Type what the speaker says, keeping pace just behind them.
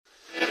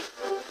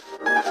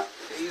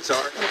No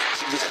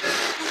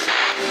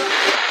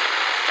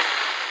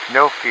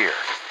fear.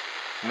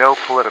 No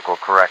political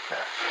correctness.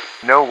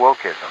 No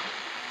wokeism.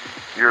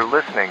 You're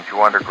listening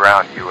to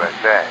Underground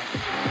USA.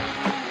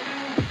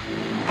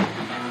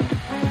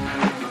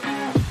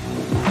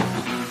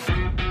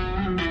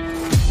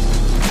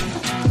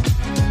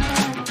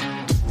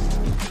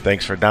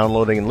 Thanks for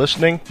downloading and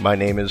listening. My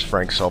name is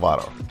Frank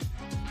Salvato.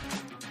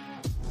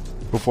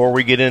 Before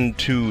we get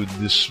into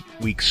this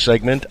week's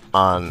segment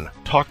on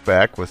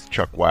Talkback with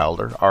Chuck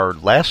Wilder, our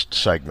last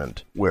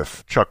segment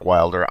with Chuck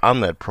Wilder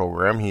on that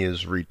program, he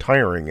is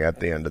retiring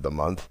at the end of the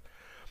month,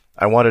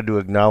 I wanted to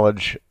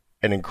acknowledge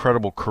an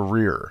incredible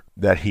career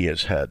that he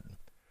has had.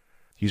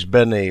 He's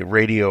been a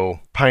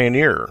radio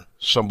pioneer,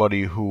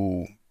 somebody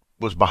who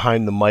was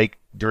behind the mic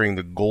during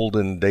the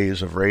golden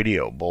days of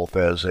radio, both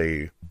as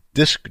a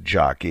disc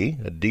jockey,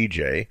 a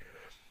DJ,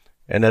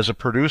 and as a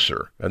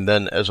producer, and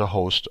then as a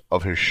host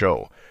of his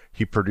show.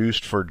 He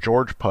produced for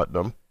George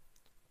Putnam,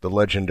 the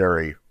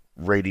legendary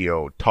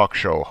radio talk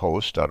show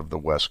host out of the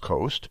West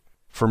Coast,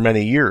 for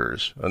many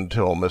years,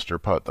 until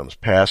Mr. Putnam's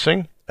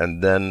passing,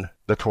 and then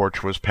the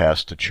torch was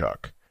passed to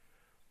Chuck.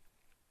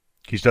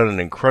 He's done an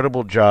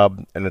incredible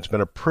job, and it's been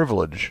a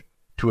privilege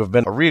to have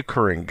been a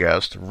recurring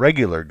guest,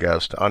 regular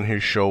guest, on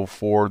his show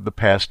for the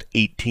past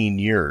 18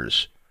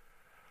 years,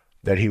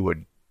 that he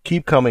would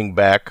keep coming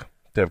back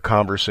to have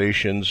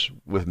conversations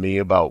with me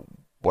about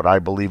what I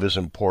believe is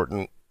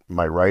important,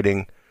 my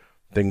writing,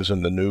 things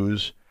in the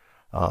news,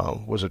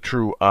 was a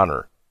true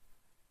honor.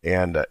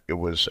 And it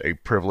was a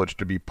privilege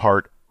to be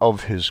part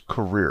of his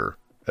career,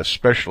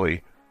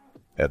 especially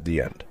at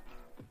the end.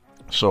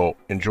 So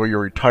enjoy your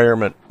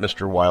retirement,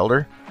 Mr.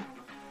 Wilder.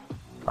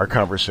 Our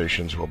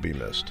conversations will be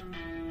missed.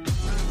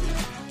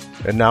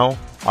 And now,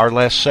 our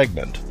last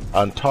segment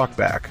on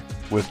Talkback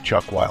with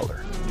Chuck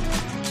Wilder.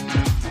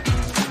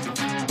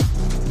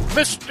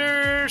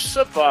 Mr.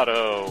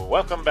 Salvato,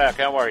 welcome back.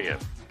 How are you?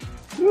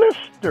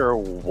 Mr.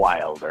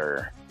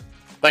 Wilder.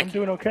 I'm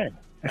doing okay.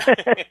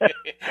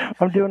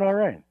 I'm doing all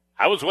right.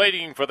 I was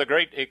waiting for the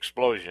great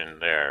explosion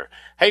there.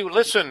 Hey,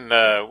 listen,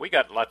 we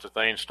got lots of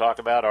things to talk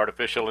about,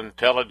 artificial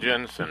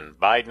intelligence and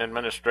Biden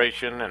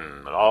administration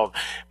and all.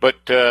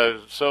 But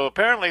so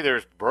apparently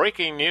there's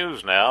breaking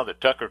news now that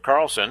Tucker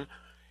Carlson,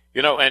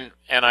 and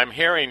I'm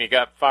hearing he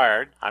got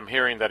fired. I'm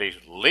hearing that he's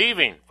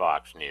leaving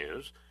Fox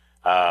News.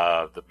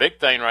 The big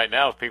thing right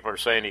now is people are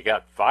saying he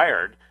got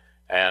fired,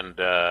 and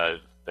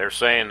they're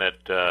saying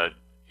that,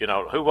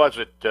 who was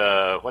it?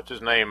 What's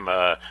his name?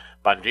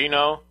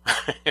 Bongino?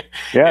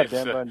 Yeah,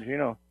 Dan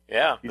Bongino.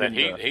 Yeah, that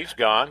he's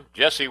gone.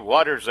 Jesse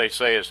Waters, they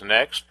say, is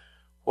next.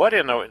 What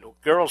in the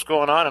girl's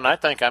going on? And I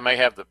think I may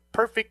have the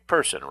perfect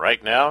person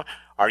right now.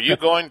 Are you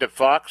going to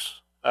Fox,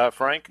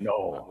 Frank?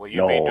 No. Will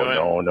you be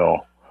doing?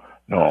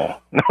 No.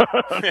 Not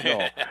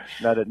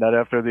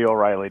after the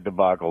O'Reilly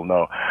debacle,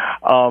 no.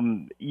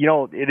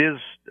 It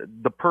is,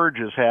 the purge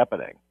is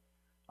happening.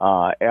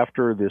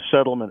 After the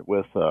settlement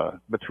with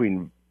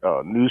between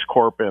News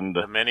Corp and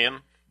Dominion.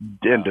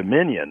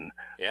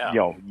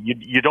 Yeah.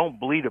 You don't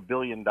bleed $1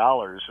 billion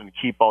and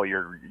keep all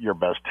your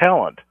best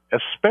talent,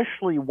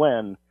 especially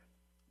when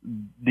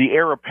the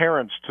heir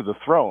apparents to the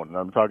throne,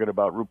 I'm talking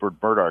about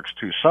Rupert Murdoch's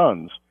two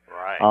sons,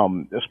 right?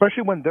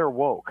 Especially when they're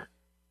woke.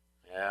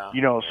 Yeah.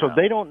 So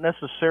they don't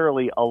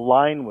necessarily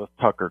align with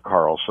Tucker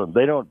Carlson.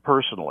 They don't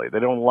personally. They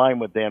don't align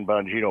with Dan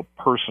Bongino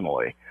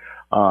personally.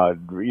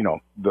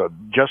 The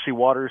Jesse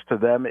Waters to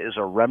them is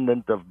a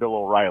remnant of Bill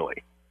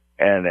O'Reilly,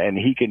 and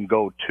he can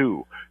go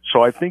too.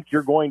 So I think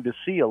you're going to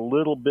see a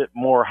little bit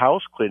more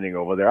house cleaning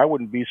over there. I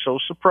wouldn't be so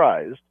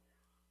surprised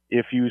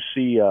if you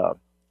see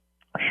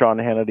Sean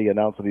Hannity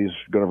announce that he's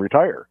going to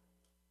retire.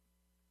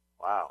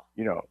 Wow.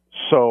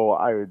 So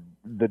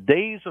the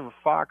days of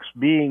Fox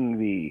being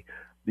the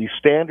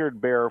standard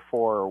bearer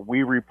for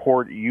we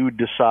report, you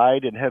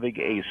decide, and having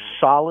a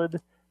solid,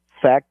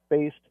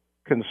 fact-based,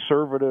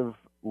 conservative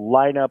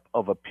lineup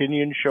of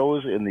opinion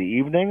shows in the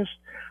evenings,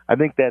 I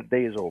think that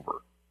day is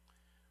over.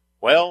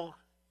 Well,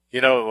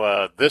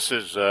 this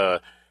is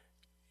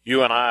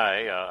you and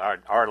I,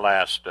 our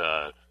last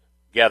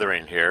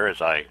gathering here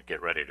as I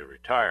get ready to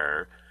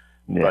retire.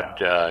 Yeah.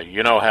 But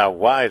you know how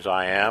wise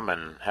I am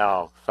and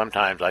how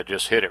sometimes I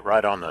just hit it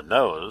right on the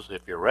nose,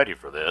 if you're ready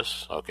for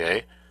this,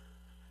 okay?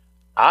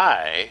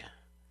 I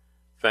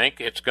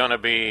think it's going to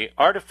be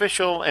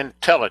artificial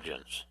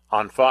intelligence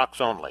on Fox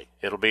only.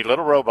 It'll be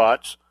little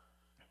robots.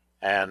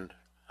 And,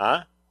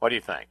 what do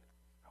you think?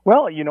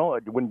 Well,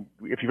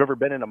 if you've ever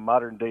been in a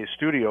modern day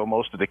studio,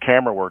 most of the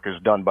camera work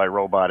is done by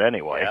robot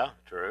anyway. Yeah,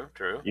 true.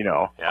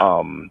 Yeah.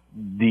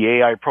 The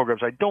AI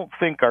programs I don't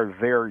think are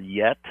there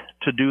yet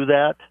to do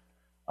that.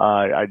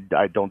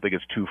 I don't think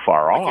it's too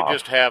far off. We could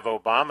just have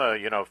Obama,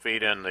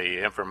 feed in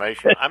the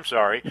information. I'm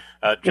sorry,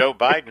 Joe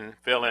Biden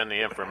fill in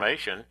the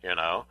information. We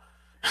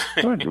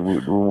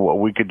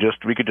could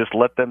just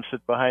let them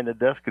sit behind the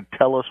desk and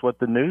tell us what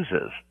the news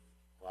is.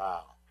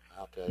 Wow.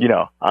 Okay.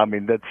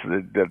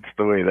 That's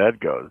the way that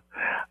goes.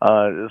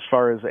 As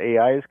far as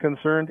AI is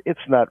concerned,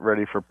 it's not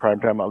ready for prime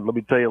time. Let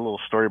me tell you a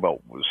little story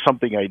about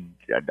something I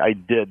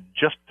did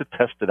just to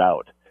test it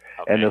out.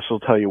 Okay. and this will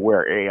tell you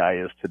where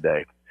AI is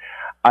today.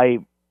 I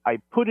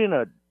put in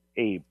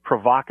a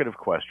provocative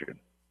question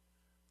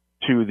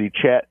to the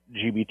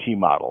ChatGPT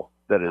model,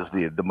 that is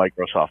the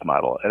Microsoft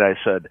model, and I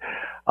said,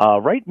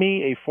 write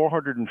me a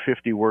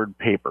 450-word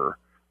paper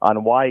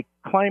on why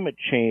climate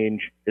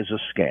change is a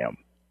scam.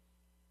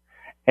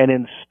 And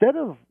instead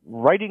of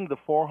writing the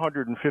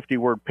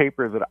 450-word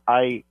paper that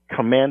I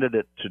commanded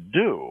it to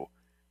do,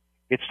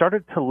 it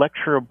started to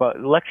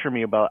lecture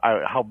me about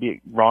how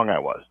wrong I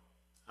was.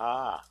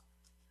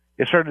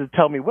 It started to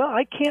tell me, well,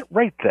 I can't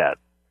write that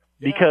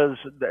because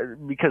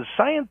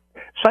science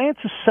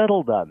is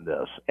settled on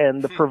this,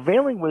 and the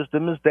prevailing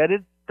wisdom is that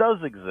it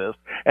does exist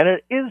and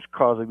it is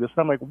causing this.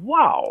 And I'm like,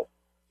 wow.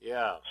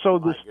 Yeah. So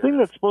this thing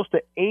that's supposed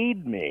to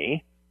aid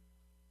me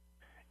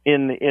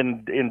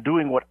in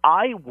doing what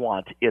I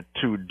want it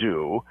to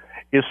do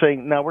is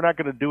saying, no, we're not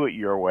going to do it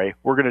your way.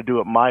 We're going to do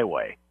it my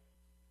way.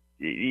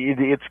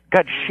 It's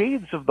got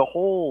shades of the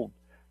whole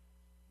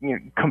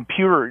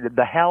computer,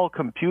 the HAL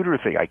computer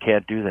thing. I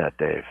can't do that,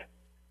 Dave.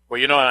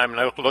 Well, I'm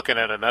looking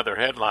at another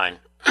headline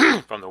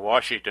from the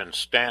Washington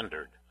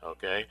Standard,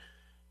 okay?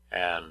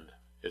 And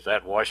is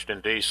that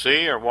Washington,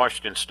 D.C. or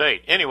Washington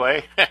State?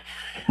 Anyway,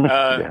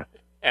 Yeah.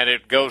 And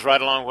it goes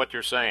right along what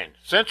you're saying.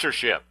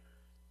 Censorship.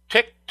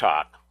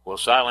 TikTok will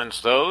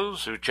silence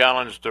those who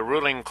challenge the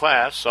ruling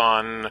class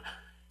on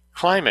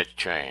climate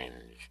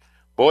change.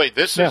 Boy,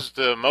 this is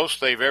the most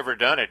they've ever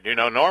done it.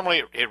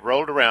 Normally it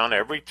rolled around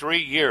every 3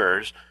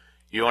 years.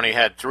 You only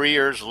had 3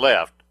 years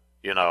left,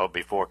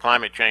 before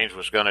climate change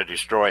was going to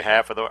destroy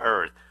half of the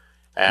earth.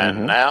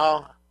 And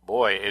now,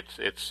 boy,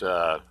 it's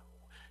do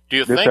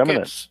you think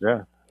imminent.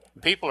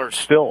 People are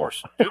Still more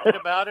stupid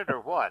about it or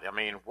what? I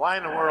mean, why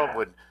in the world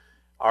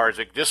or is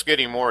it just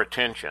getting more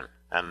attention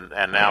and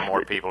now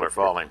more people are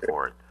falling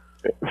for it?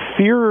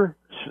 Fear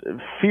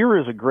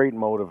is a great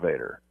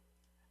motivator.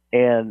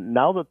 And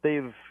now that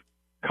they've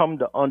come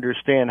to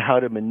understand how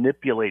to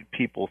manipulate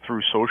people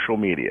through social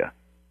media,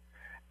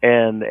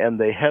 and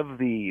they have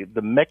the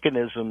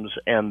mechanisms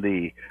and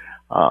that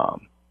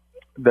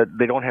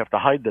they don't have to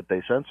hide that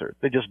they censor.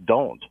 They just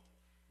don't.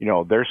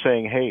 They're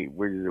saying, hey,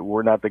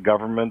 we're not the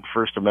government.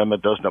 First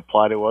Amendment doesn't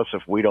apply to us.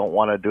 If we don't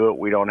want to do it,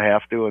 we don't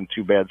have to, and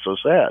too bad, so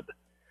sad.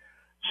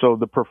 So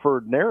the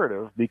preferred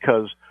narrative,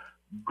 because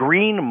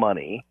green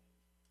money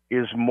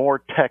is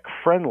more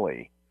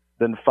tech-friendly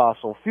than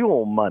fossil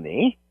fuel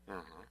money,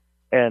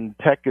 and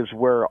tech is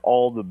where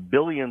all the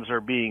billions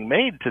are being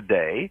made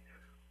today,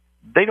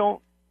 they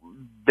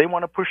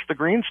want to push the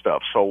green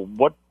stuff. So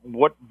what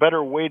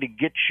better way to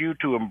get you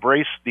to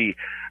embrace the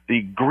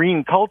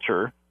green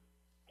culture,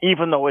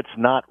 even though it's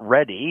not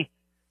ready?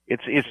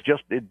 It's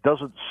just, it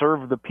doesn't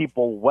serve the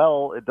people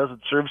well. It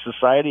doesn't serve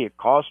society. It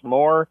costs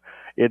more.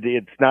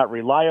 It's not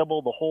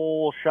reliable. The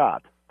whole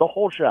shot.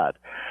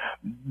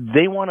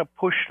 They want to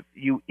push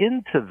you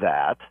into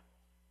that,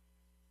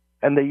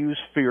 and they use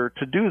fear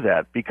to do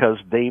that because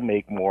they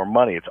make more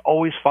money. It's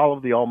always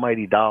follow the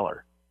almighty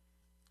dollar.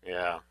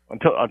 Yeah.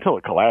 Until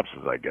it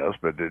collapses, I guess,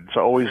 but it's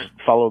always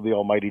follow the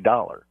almighty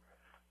dollar.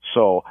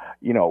 So,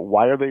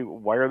 why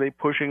are they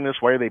pushing this?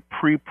 Why are they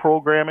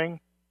pre-programming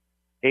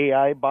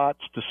AI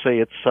bots to say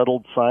it's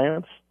settled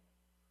science?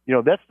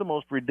 That's the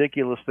most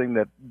ridiculous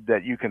thing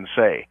that you can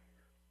say.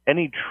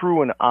 Any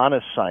true and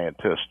honest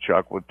scientist,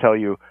 Chuck, would tell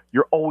you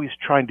you're always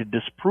trying to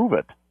disprove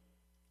it.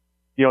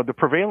 The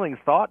prevailing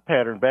thought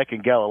pattern back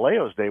in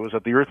Galileo's day was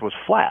that the Earth was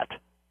flat.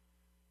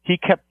 He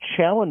kept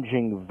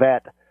challenging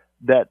that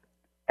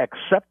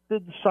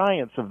accepted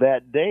science of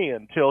that day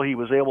until he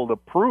was able to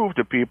prove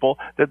to people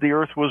that the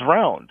Earth was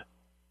round.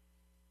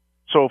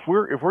 So if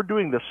we're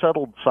doing the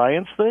settled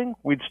science thing,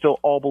 we'd still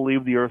all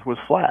believe the Earth was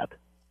flat.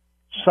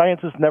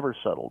 Science is never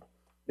settled.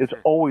 It's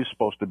always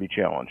supposed to be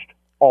challenged.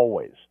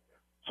 Always.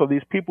 So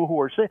these people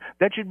who are saying,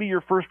 that should be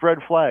your first red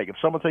flag. If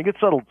someone's saying it's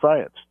settled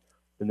science,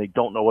 then they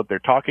don't know what they're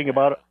talking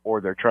about,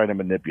 or they're trying to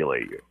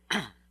manipulate you.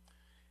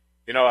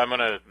 I'm going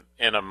to,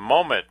 in a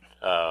moment,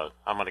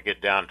 I'm going to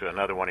get down to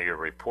another one of your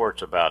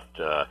reports about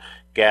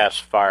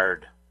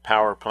gas-fired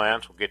power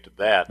plants. We'll get to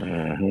that.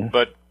 Mm-hmm.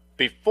 But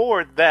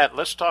before that,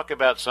 let's talk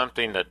about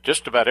something that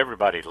just about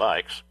everybody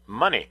likes,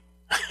 money.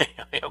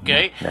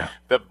 Okay? Yeah.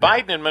 The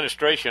Biden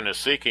administration is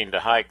seeking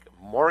to hike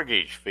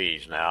mortgage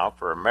fees now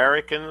for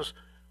Americans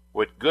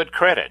with good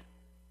credit.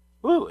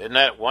 Ooh, isn't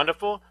that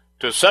wonderful?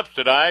 To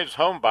subsidize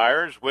home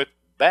buyers with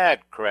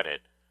bad credit.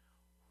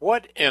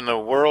 What in the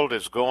world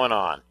is going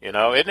on?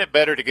 Isn't it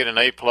better to get an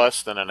A+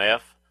 than an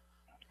F?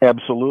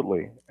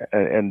 Absolutely.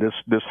 And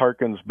this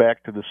harkens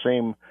back to the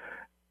same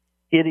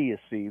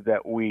idiocy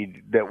that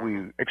we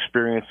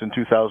experienced in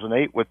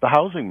 2008 with the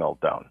housing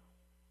meltdown.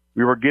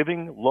 We were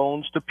giving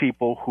loans to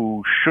people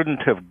who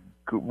shouldn't have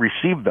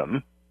received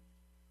them,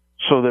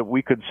 so that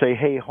we could say,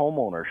 hey, home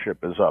ownership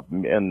is up.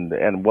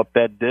 And what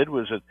that did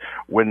was that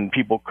when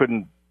people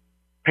couldn't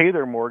pay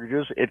their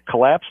mortgages, it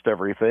collapsed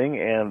everything,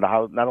 and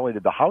not only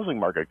did the housing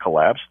market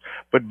collapse,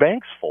 but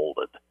banks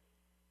folded.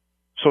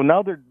 So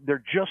now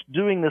they're just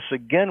doing this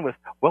again with,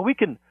 well, we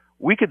can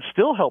we could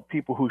still help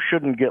people who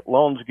shouldn't get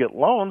loans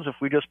if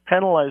we just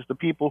penalize the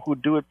people who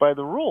do it by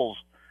the rules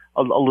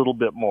a little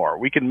bit more.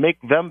 We can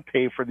make them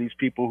pay for these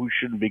people who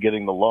shouldn't be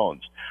getting the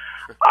loans.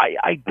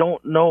 I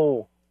don't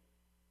know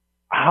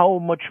how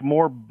much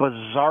more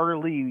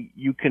bizarrely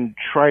you can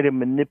try to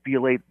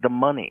manipulate the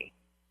money.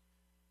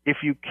 If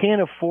you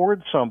can't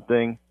afford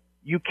something,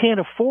 you can't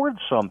afford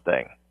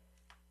something.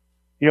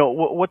 You know,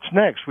 what's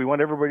next? We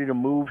want everybody to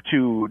move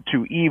to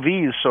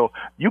EVs, so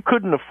you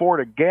couldn't afford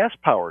a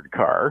gas-powered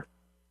car.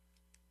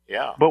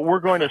 Yeah. But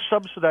we're going to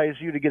subsidize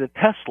you to get a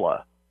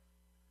Tesla.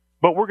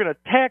 But we're going to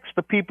tax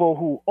the people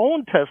who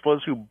own Teslas,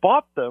 who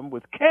bought them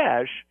with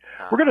cash.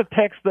 We're going to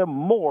tax them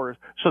more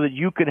so that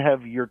you can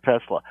have your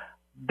Tesla.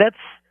 That's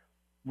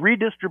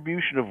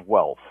redistribution of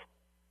wealth.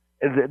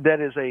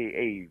 That is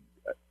a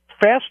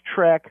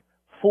fast-track,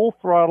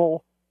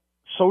 full-throttle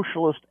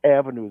socialist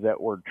avenue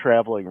that we're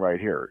traveling right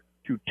here,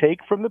 to take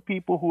from the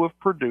people who have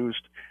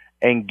produced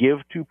and give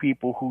to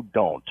people who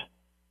don't.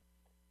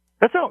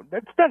 That's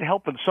not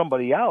helping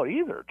somebody out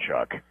either,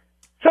 Chuck.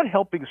 It's not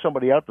helping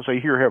somebody out to say,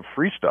 here, have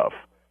free stuff.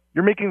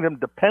 You're making them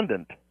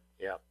dependent.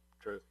 Yeah,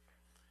 true.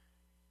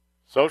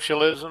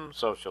 Socialism.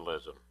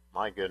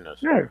 My goodness.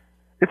 Yeah.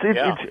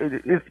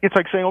 It's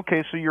like saying,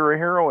 okay, so you're a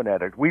heroin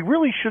addict. We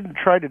really shouldn't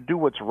try to do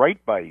what's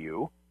right by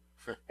you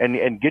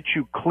and get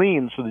you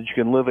clean so that you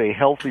can live a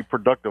healthy,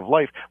 productive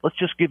life. Let's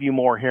just give you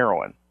more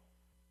heroin.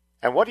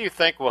 And what do you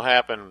think will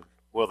happen?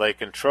 Will they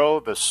control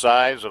the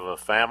size of a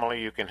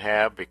family you can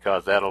have,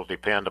 because that'll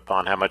depend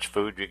upon how much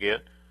food you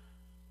get?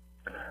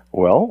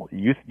 Well,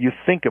 you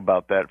think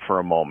about that for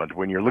a moment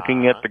when you're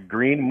looking at the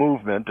green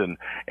movement,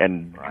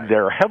 and right.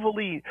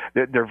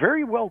 they're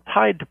very well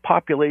tied to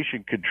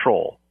population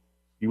control.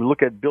 You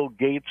look at Bill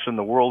Gates and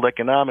the World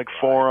Economic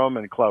Forum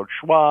and Klaus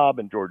Schwab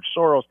and George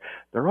Soros,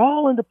 they're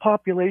all into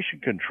population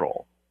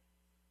control.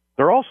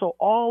 They're also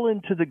all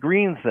into the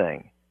green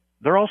thing.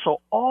 They're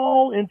also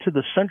all into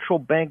the central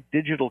bank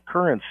digital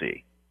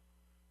currency,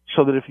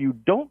 so that if you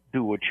don't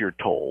do what you're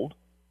told,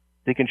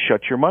 they can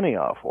shut your money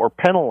off or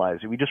penalize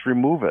you. We just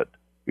remove it.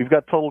 We've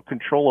got total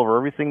control over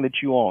everything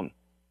that you own.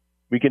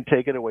 We can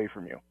take it away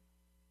from you.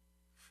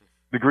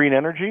 The green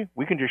energy,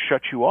 we can just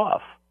shut you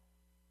off.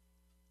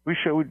 We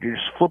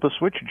just flip a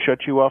switch and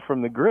shut you off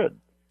from the grid.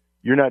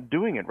 You're not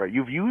doing it right.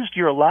 You've used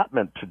your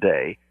allotment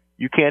today.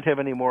 You can't have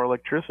any more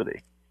electricity.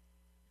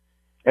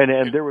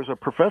 And there was a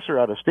professor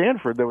out of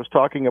Stanford that was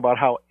talking about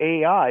how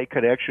AI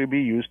could actually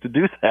be used to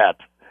do that.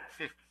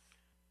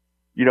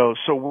 You know,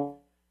 so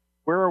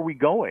where are we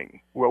going?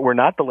 We're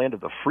not the land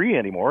of the free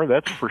anymore,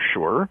 that's for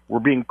sure. We're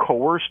being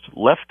coerced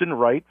left and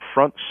right,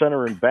 front,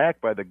 center, and back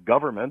by the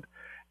government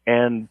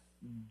and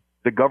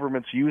the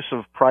government's use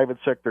of private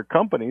sector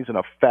companies in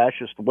a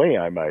fascist way,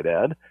 I might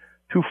add,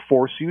 to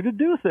force you to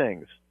do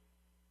things.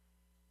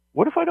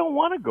 What if I don't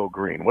want to go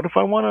green? What if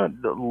I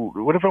want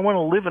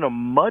to live in a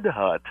mud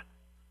hut,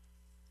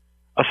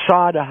 a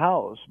sod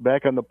house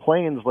back on the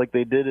plains like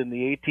they did in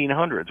the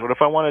 1800s? What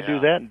if I want to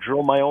do that and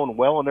drill my own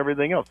well and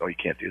everything else? No, you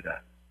can't do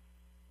that.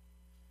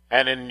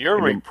 And in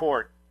your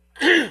report,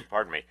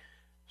 pardon me,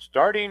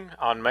 starting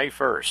on May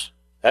 1st,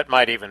 that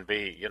might even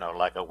be,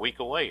 like a week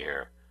away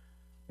here,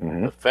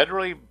 the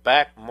federally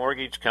backed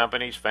mortgage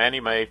companies,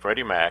 Fannie Mae,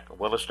 Freddie Mac,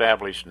 will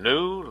establish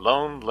new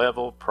loan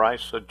level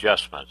price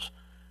adjustments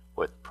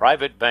with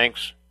private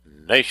banks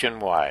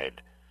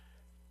nationwide.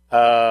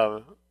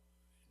 Do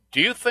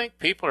you think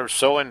people are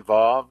so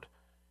involved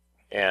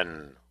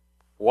in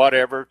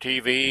whatever,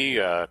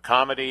 TV,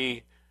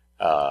 comedy,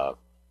 the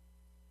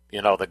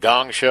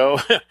Gong Show?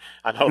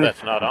 I know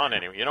that's not on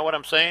anymore. You know what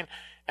I'm saying?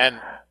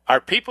 And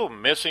are people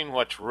missing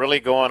what's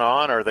really going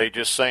on? Or are they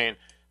just saying,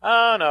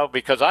 oh, no,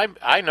 because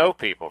I know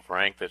people,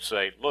 Frank, that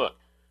say, look,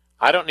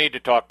 I don't need to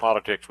talk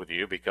politics with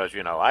you because,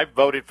 I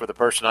voted for the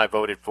person I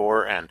voted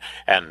for and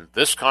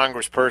this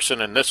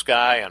congressperson and this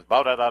guy and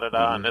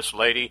blah-da-da-da-da and this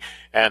lady,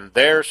 and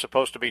they're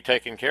supposed to be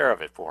taking care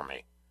of it for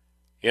me.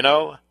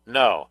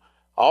 No.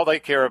 All they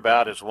care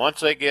about is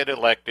once they get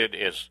elected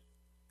is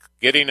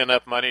getting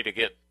enough money to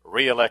get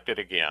reelected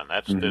again.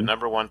 That's the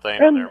number one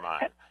thing on their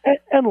mind.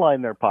 And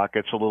line their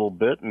pockets a little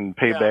bit and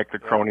pay back the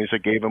cronies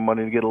that gave them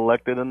money to get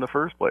elected in the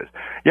first place.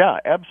 Yeah,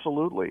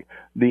 absolutely.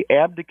 The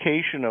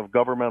abdication of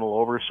governmental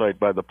oversight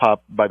by the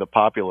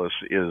populace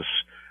is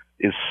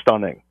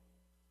stunning.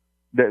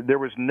 There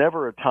was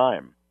never a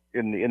time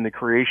in the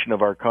creation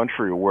of our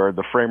country where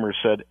the framers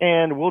said,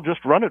 "And we'll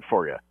just run it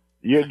for you.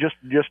 You just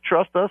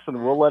trust us,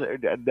 and we'll let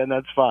it. Then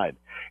that's fine."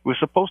 It was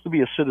supposed to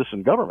be a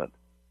citizen government.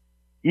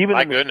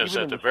 My goodness,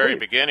 at the very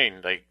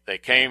beginning, they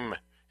came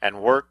and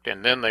worked,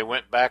 and then they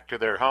went back to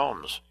their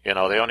homes. They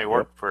only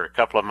worked for a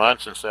couple of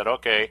months and said,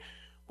 okay,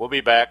 we'll be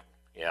back.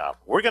 Yeah,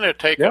 we're going to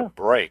take a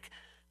break,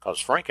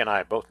 because Frank and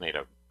I both need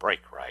a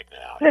break right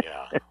now.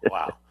 Yeah,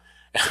 wow.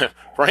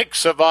 Frank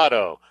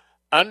Salvato,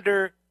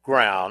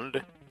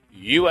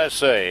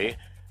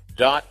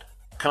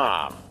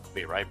 undergroundusa.com.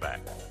 Be right back.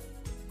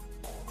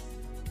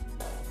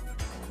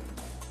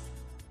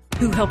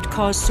 Who helped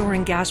cause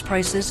soaring gas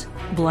prices?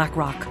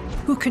 BlackRock.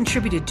 Who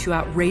contributed to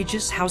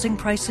outrageous housing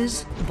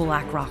prices?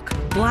 BlackRock.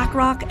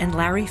 BlackRock and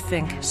Larry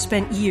Fink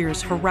spent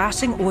years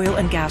harassing oil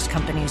and gas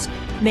companies,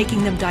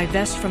 making them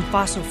divest from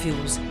fossil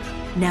fuels.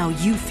 Now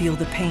you feel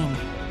the pain.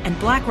 And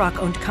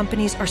BlackRock-owned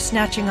companies are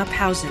snatching up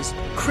houses,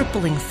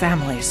 crippling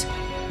families.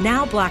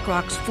 Now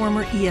BlackRock's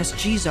former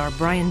ESG czar,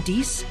 Brian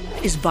Deese,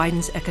 is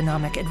Biden's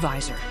economic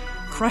advisor,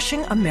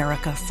 crushing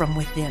America from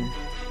within.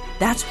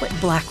 That's what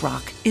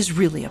BlackRock is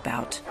really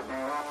about.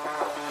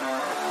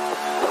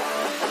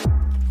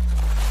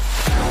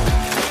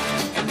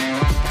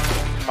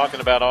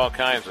 Talking about all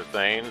kinds of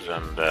things,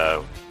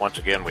 and once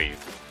again, we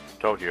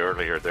told you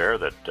earlier there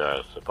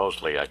that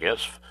supposedly, I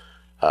guess,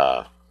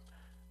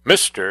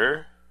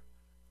 Mr.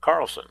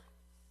 Carlson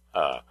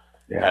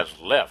has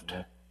left.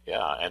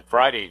 Yeah, and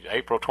Friday,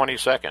 April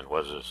 22nd,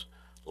 was his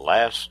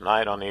last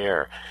night on the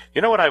air.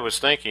 You know what I was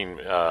thinking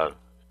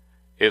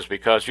is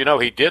because, you know,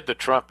 he did the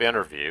Trump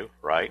interview,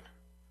 right?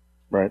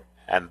 Right.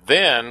 And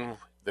then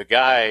the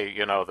guy,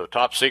 you know, the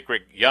top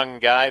secret young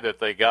guy that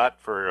they got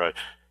for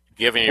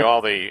giving you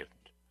all the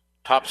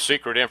top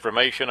secret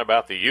information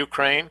about the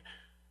Ukraine.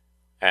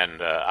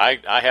 And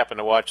I happened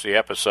to watch the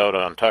episode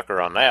on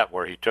Tucker on that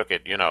where he took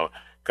it, you know,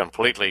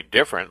 completely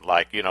different.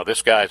 Like, you know,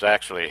 this guy's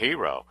actually a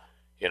hero.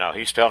 You know,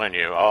 he's telling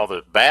you all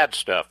the bad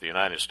stuff the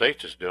United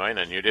States is doing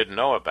and you didn't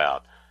know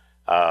about.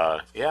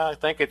 Yeah, I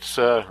think it's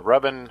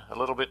rubbing a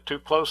little bit too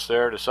close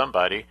there to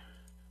somebody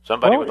with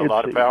a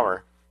lot of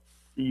power.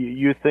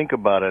 You think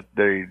about it,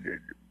 the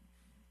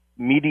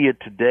media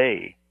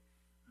today,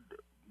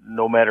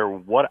 no matter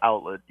what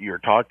outlet you're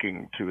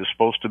talking to, is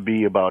supposed to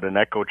be about an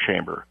echo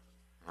chamber.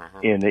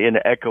 In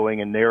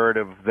echoing a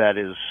narrative that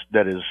is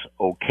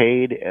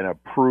okayed and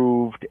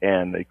approved,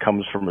 and it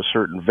comes from a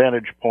certain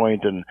vantage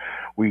point, and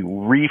we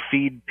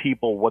refeed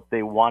people what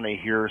they want to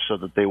hear so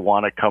that they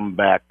want to come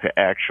back to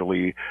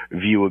actually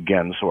view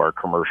again, so our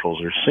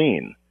commercials are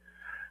seen.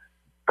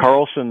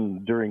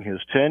 Carlson, during his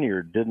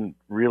tenure, didn't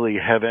really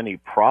have any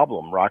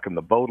problem rocking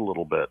the boat a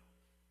little bit,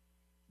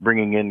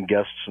 bringing in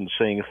guests and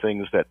saying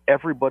things that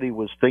everybody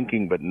was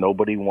thinking but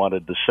nobody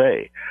wanted to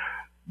say.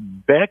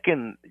 Back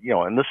in, you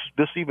know, and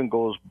this even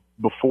goes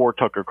before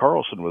Tucker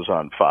Carlson was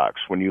on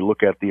Fox. When you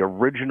look at the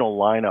original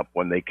lineup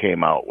when they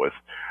came out with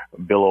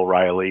Bill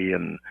O'Reilly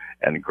and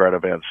Greta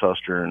Van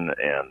Susteren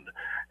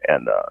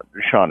and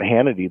Sean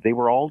Hannity, they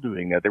were all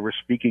doing that. They were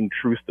speaking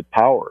truth to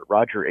power.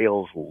 Roger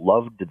Ailes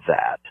loved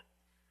that.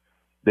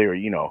 They were,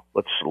 you know,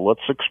 let's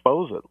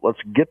expose it.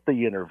 Let's get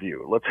the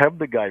interview. Let's have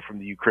the guy from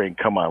the Ukraine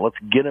come on. Let's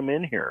get him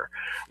in here.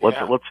 Let's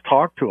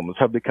talk to him. Let's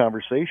have the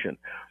conversation.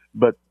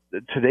 But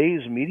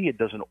today's media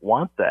doesn't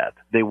want that.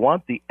 They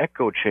want the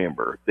echo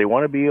chamber. They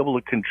want to be able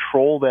to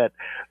control that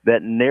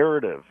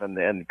narrative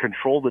and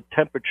control the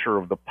temperature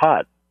of the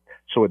pot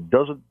so it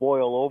doesn't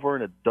boil over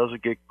and it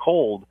doesn't get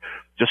cold,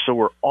 just so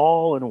we're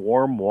all in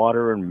warm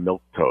water and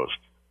milquetoast.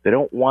 They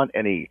don't want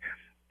any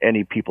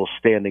people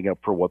standing up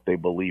for what they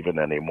believe in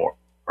anymore.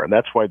 And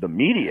that's why the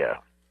media,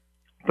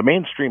 the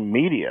mainstream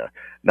media,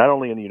 not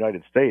only in the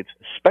United States,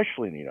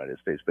 especially in the United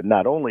States, but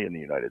not only in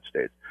the United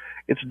States,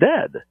 it's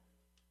dead.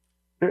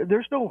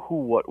 There's no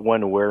who, what,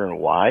 when, where, and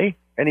why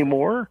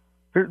anymore.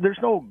 There's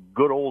no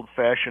good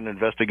old-fashioned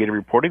investigative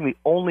reporting. The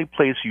only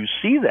place you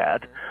see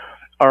that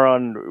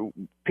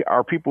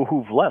are people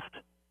who've left.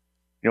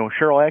 You know,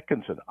 Cheryl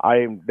Atkinson,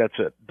 that's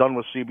it. Done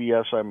with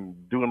CBS. I'm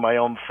doing my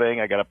own thing.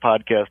 I got a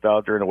podcast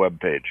out there and a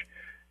webpage.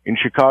 In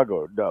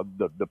Chicago,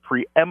 the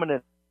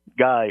preeminent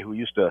guy who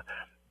used to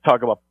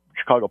talk about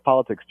Chicago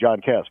politics,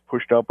 John Cass,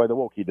 pushed out by the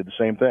woke. He did the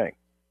same thing.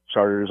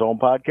 Started his own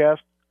podcast,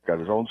 got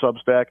his own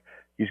Substack.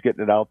 He's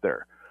getting it out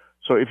there.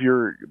 So if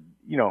you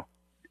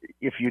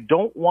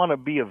don't want to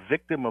be a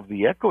victim of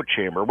the echo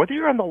chamber, whether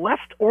you're on the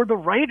left or the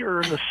right or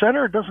in the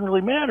center, it doesn't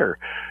really matter.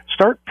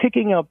 Start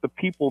picking out the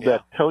people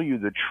that tell you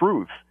the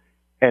truth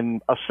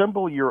and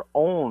assemble your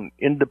own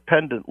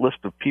independent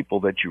list of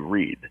people that you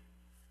read.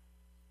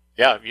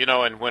 Yeah, you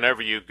know, and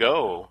whenever you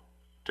go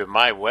to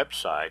my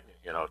website,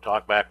 you know,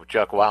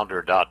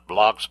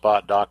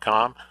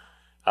 talkbackwithchuckwilder.blogspot.com,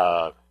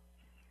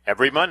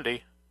 every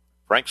Monday,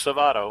 Frank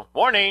Savato,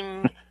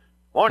 morning,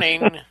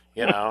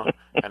 you know,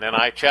 and then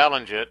I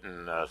challenge it,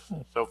 and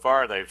so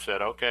far they've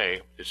said, okay,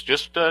 it's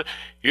just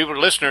you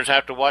listeners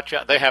have to watch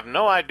out. They have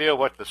no idea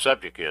what the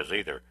subject is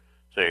either.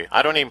 See,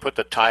 I don't even put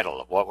the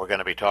title of what we're going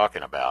to be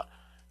talking about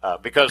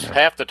because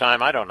half the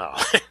time I don't know.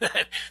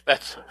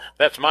 That's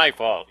my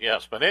fault,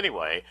 yes. But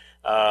anyway,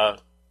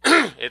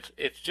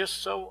 it's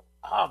just so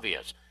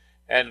obvious.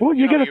 And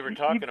you were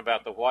talking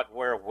about the what,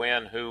 where,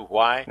 when, who,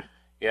 why.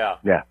 Yeah.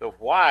 The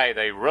why,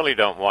 they really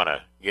don't want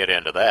to get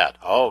into that.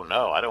 Oh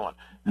no, I don't want.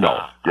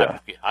 No.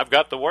 I've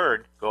got the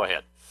word. Go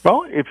ahead.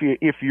 Well, if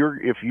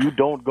you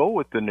don't go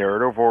with the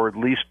narrative, or at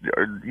least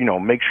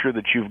make sure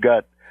that you've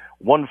got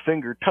one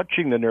finger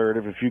touching the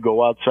narrative. If you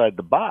go outside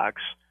the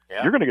box,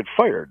 you're going to get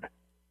fired.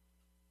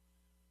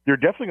 You're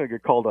definitely going to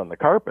get called on the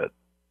carpet.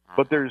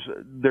 But there's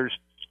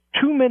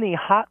too many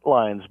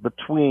hotlines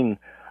between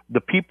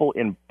the people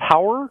in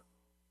power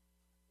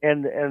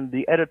and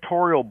the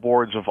editorial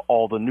boards of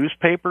all the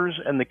newspapers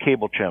and the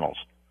cable channels.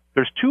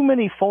 There's too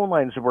many phone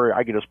lines where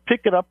I can just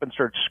pick it up and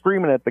start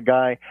screaming at the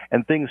guy,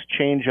 and things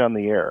change on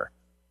the air.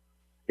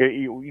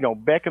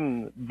 Back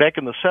in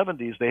the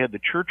 70s, they had the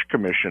Church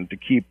Commission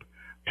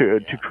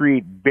to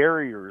create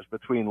barriers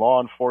between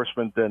law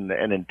enforcement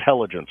and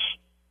intelligence,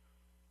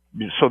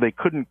 so they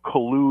couldn't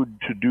collude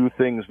to do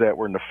things that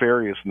were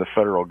nefarious in the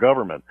federal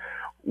government.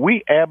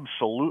 We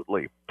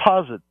absolutely,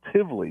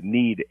 positively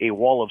need a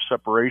wall of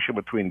separation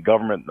between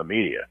government and the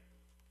media.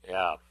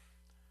 Yeah.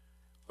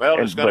 Well,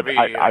 it's going to be.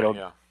 I don't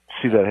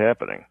see that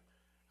happening.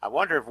 I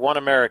wonder if One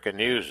American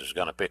News is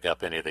going to pick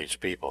up any of these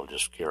people.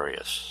 Just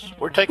curious.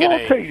 We're got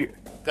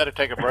to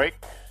take a break.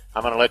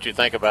 I'm going to let you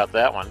think about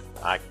that one.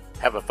 I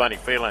have a funny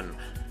feeling,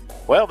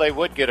 well, they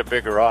would get a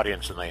bigger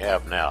audience than they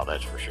have now,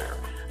 that's for sure.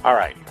 All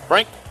right,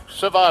 Frank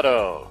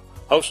Salvato,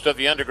 host of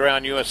the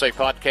Underground USA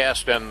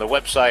podcast, and the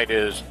website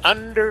is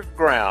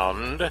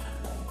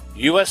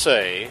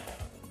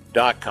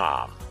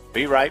undergroundusa.com.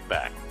 Be right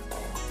back.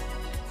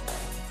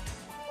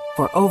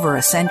 For over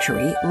a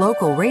century,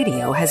 local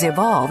radio has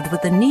evolved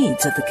with the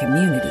needs of the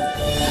community.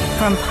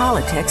 From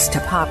politics to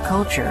pop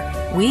culture,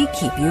 we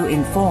keep you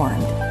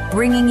informed,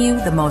 bringing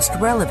you the most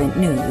relevant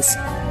news,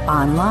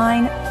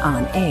 online,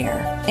 on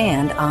air,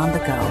 and on the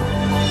go.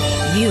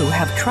 You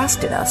have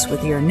trusted us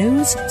with your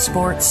news,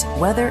 sports,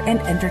 weather, and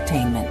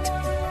entertainment.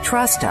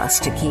 Trust us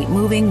to keep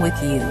moving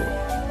with you.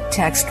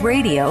 Text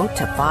radio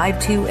to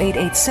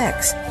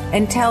 52886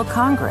 and tell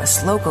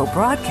Congress local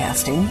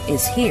broadcasting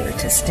is here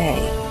to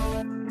stay.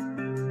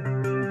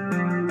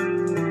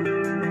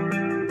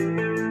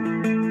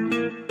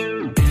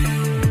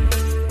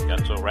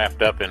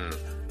 Wrapped up in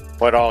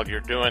what all you're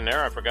doing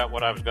there. I forgot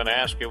what I was going to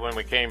ask you when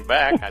we came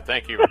back. I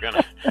think you were going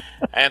to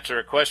answer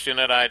a question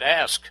that I'd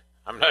asked.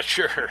 I'm not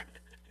sure.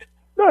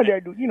 No,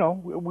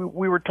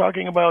 we were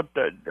talking about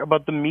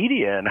the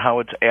media and how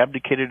it's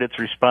abdicated its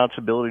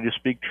responsibility to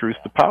speak truth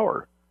to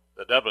power.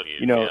 The W,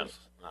 yes.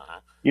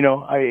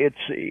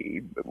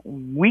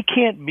 We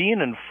can't be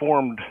an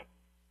informed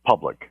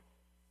public.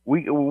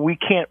 We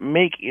can't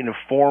make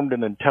informed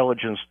and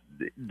intelligent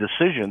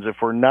decisions if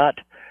we're not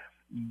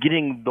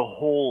getting the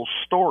whole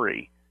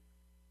story,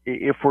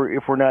 if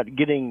we're not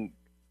getting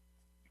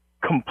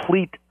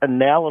complete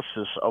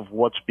analysis of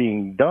what's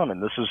being done.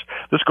 And this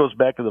goes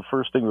back to the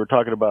first thing we were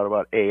talking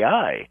about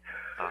AI.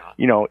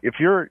 If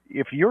you're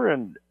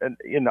in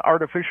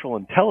artificial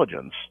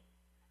intelligence,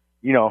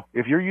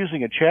 if you're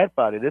using a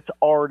chatbot and it's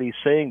already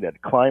saying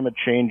that climate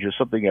change is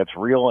something that's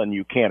real and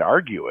you can't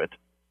argue it,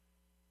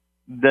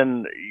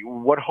 then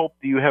what hope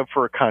do you have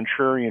for a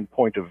contrarian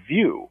point of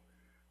view?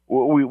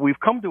 We've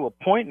come to a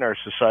point in our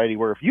society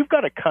where if you've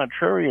got a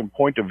contrarian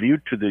point of view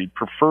to the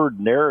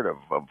preferred narrative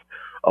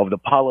of the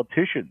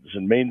politicians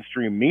and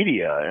mainstream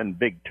media and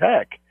big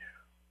tech,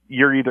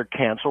 you're either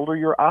canceled or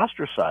you're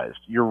ostracized.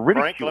 You're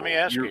ridiculed. Frank, let me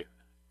ask you,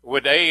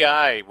 would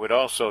AI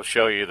also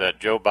show you that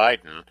Joe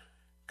Biden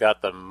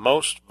got the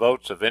most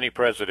votes of any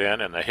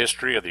president in the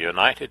history of the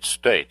United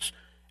States,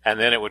 and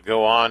then it would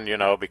go on,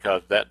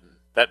 because that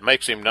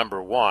makes him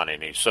number one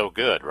and he's so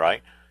good,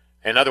 right?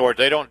 In other words,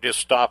 they don't just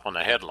stop on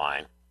the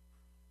headline.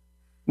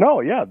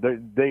 No, yeah,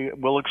 they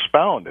will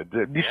expound it.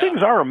 These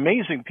things are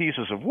amazing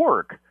pieces of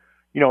work.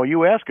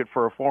 You ask it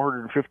for a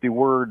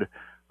 450-word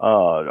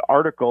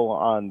article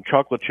on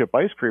chocolate chip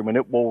ice cream, and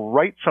it will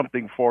write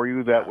something for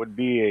you that would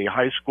be a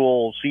high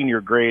school senior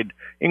grade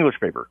English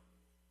paper.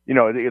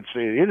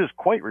 It is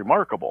quite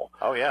remarkable.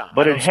 Oh yeah,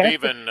 but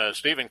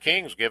Stephen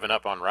King's given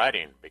up on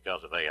writing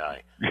because of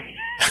AI.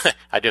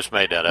 I just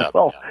made that up.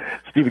 Well, yeah.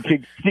 Stephen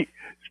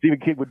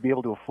King would be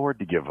able to afford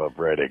to give up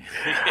writing.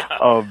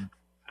 Yeah.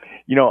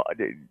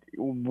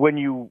 When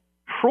you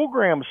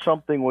program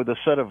something with a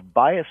set of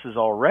biases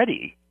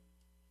already,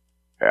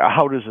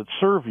 how does it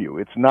serve you?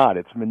 It's not.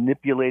 It's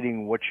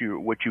manipulating what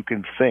you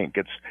can think.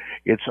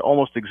 It's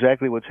almost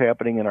exactly what's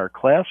happening in our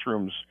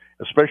classrooms,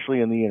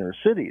 especially in the inner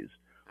cities,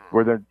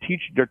 where they're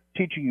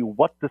teaching you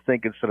what to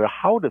think instead of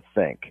how to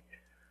think.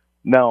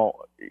 Now,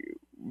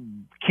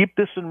 keep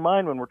this in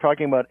mind when we're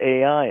talking about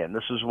AI, and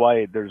this is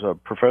why there's a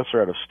professor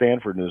out of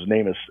Stanford, and his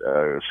name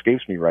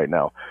escapes me right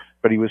now,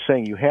 but he was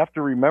saying you have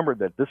to remember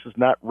that this is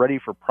not ready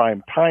for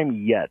prime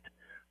time yet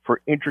for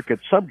intricate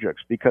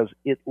subjects because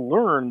it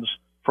learns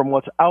from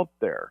what's out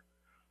there.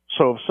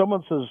 So if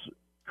someone says,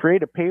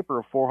 create a paper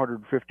of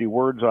 450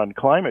 words on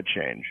climate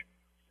change,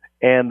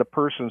 and the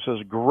person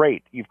says,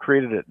 great, you've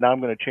created it, now I'm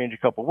going to change a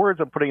couple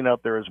words, I'm putting it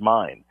out there as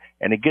mine,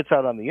 and it gets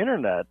out on the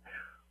internet,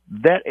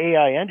 that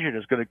AI engine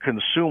is going to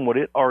consume what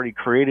it already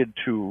created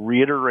to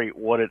reiterate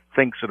what it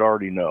thinks it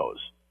already knows.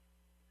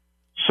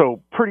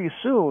 So pretty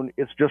soon,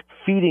 it's just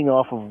feeding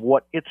off of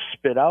what it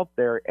spit out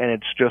there, and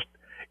it's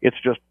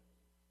just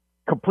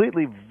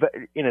completely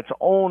in its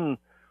own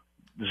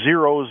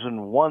zeros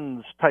and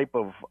ones type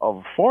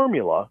of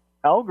formula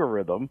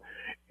algorithm.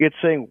 It's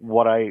saying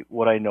what I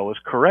know is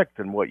correct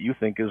and what you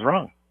think is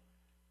wrong.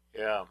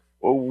 Yeah.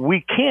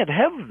 We can't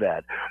have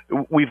that.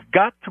 We've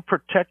got to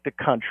protect a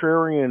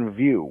contrarian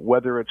view,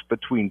 whether it's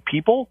between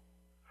people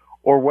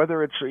or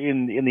whether it's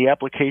in the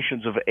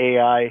applications of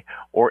AI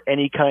or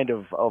any kind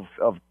of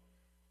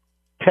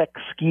tech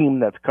scheme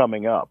that's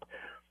coming up.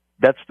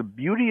 That's the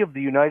beauty of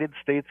the United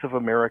States of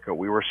America.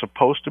 We were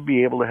supposed to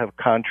be able to have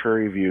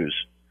contrary views.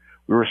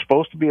 We were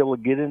supposed to be able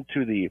to get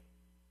into the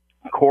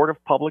court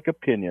of public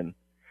opinion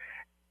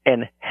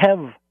and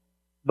have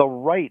the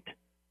right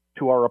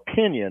to our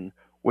opinion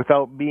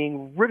without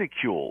being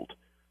ridiculed.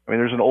 I mean,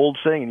 there's an old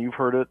saying, and you've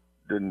heard it,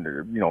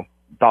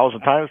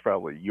 1,000 times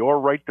probably. Your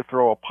right to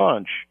throw a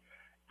punch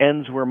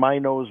ends where my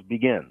nose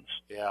begins.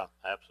 Yeah,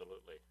 absolutely.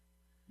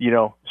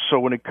 So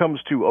when it comes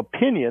to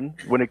opinion,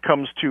 when it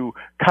comes to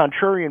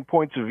contrarian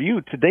points of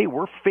view, today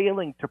we're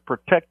failing to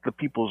protect the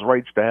people's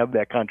rights to have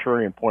that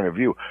contrarian point of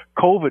view.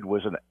 COVID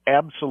was an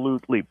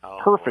absolutely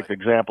perfect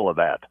example of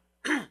that.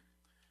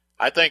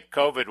 I think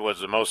COVID was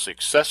the most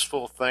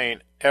successful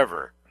thing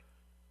ever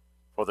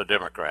for the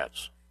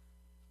Democrats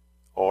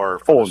or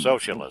for the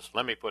socialists.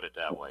 Let me put it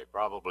that way.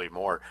 Probably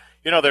more.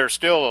 There's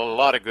still a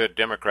lot of good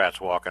Democrats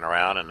walking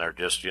around, and they're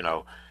just,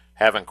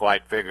 haven't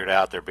quite figured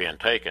out they're being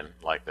taken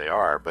like they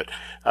are. But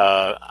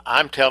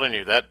I'm telling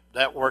you,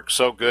 that worked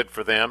so good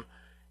for them.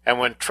 And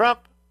when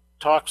Trump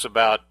talks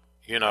about,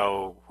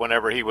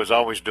 whenever he was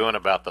always doing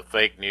about the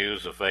fake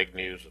news,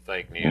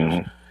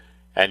 mm-hmm.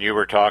 and you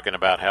were talking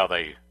about how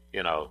they,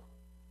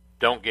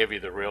 don't give you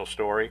the real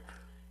story,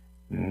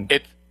 mm-hmm.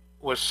 It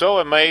was so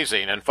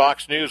amazing. And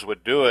Fox News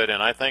would do it,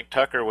 and I think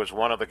Tucker was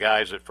one of the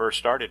guys that first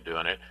started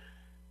doing it,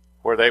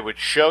 where they would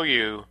show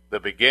you the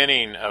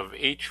beginning of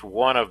each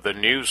one of the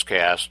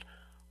newscasts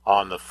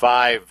on the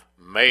 5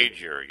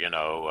 major,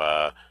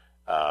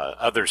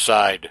 other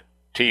side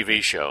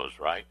TV shows,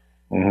 right?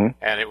 Mm-hmm.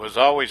 And it was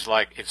always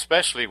like,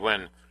 especially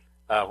when,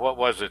 what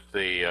was it,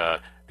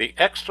 the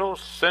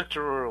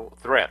existential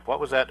threat. What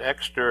was that?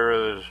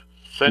 Existential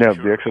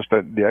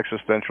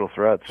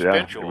threats.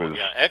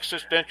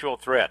 Existential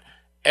threat.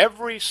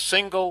 Every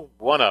single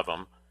one of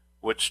them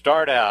would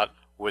start out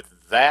with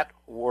that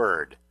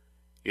word.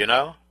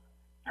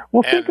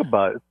 Well, think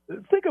about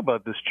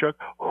this, Chuck.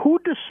 Who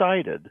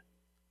decided?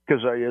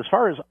 Because as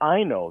far as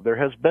I know, there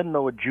has been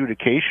no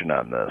adjudication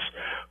on this.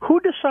 Who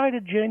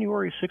decided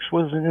January 6th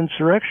was an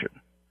insurrection?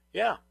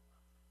 Yeah,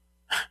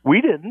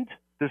 we didn't.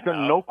 There's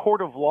been no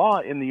court of law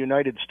in the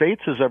United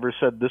States has ever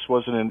said this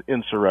was an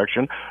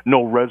insurrection.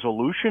 No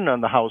resolution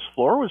on the House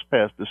floor was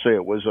passed to say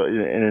it was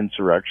an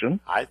insurrection.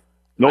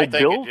 No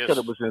bill said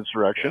it was an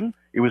insurrection.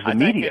 Yeah. It was the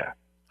media.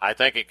 I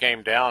think it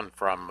came down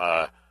from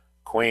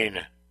Queen,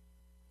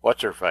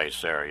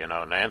 what's-her-face there,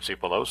 Nancy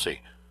Pelosi.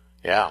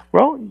 Yeah.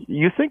 Well,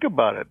 you think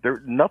about it.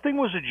 Nothing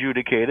was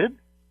adjudicated.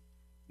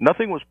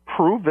 Nothing was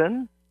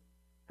proven.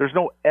 There's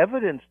no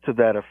evidence to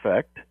that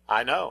effect.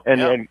 I know.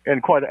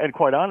 And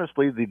quite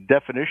honestly, the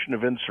definition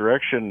of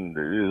insurrection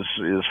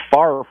is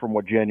far from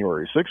what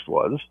January 6th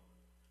was.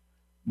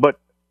 But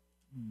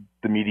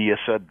the media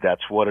said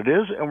that's what it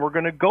is, and we're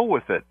going to go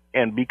with it.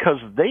 And because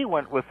they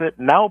went with it,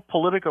 now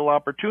political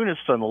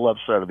opportunists on the left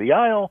side of the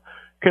aisle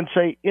can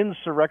say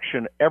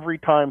insurrection every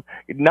time.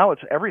 Now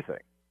it's everything.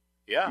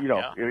 Yeah.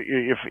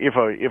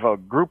 If a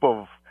group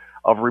of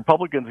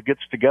Republicans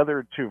gets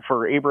together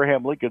for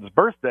Abraham Lincoln's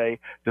birthday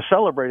to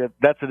celebrate it,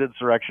 that's an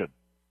insurrection.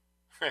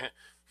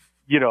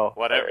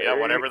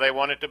 Whatever they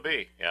want it to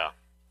be. Yeah.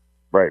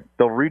 Right.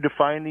 They'll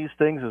redefine these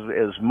things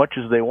as much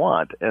as they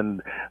want,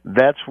 and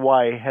that's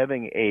why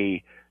having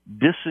a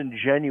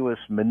disingenuous,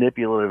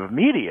 manipulative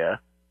media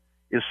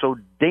is so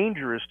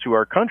dangerous to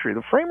our country.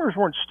 The framers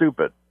weren't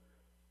stupid.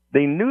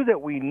 They knew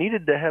that we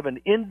needed to have an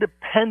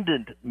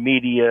independent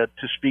media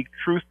to speak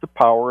truth to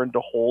power and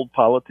to hold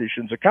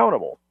politicians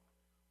accountable,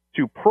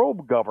 to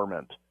probe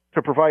government,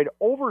 to provide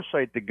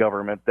oversight to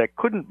government that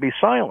couldn't be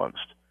silenced.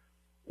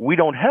 We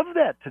don't have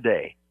that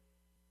today.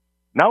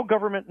 Now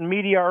government and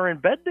media are in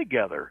bed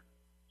together.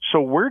 So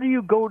where do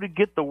you go to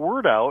get the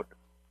word out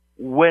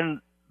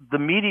when the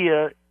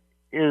media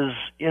is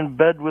in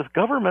bed with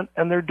government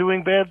and they're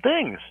doing bad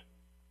things?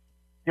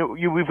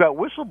 We've got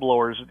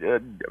whistleblowers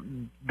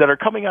that are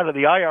coming out of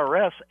the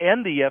IRS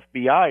and the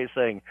FBI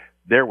saying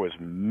there was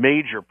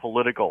major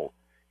political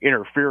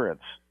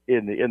interference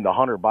in the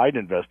Hunter Biden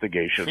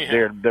investigation.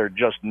 Yeah. They're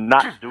just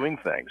not doing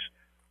things.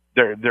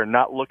 They're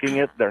not looking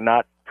at. They're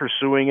not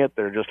pursuing it.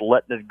 They're just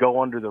letting it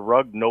go under the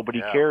rug.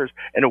 Nobody cares.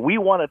 And we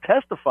want to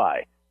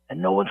testify,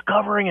 and no one's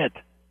covering it.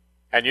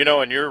 And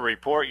in your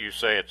report, you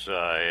say it's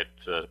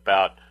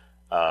about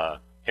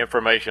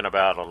information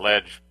about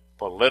alleged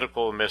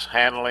political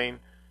mishandling,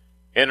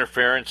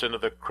 interference into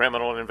the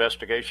criminal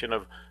investigation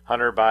of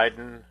Hunter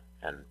Biden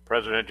and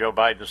President Joe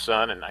Biden's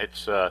son, and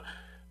it's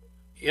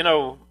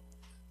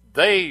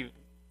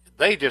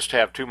they just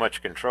have too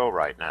much control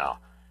right now,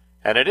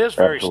 and it is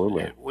very.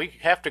 Absolutely. We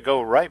have to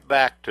go right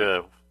back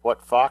to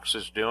what Fox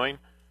is doing.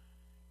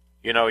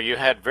 You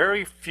had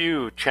very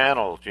few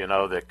channels,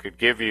 that could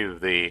give you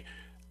the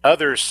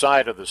other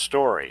side of the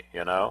story.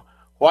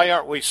 Why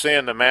aren't we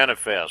seeing the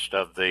manifest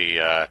of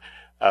the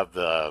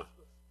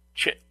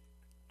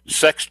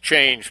sex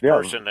change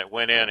person that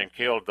went in and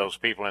killed those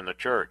people in the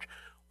church?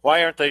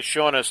 Why aren't they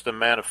showing us the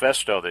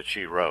manifesto that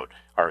she wrote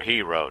or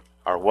he wrote?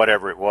 or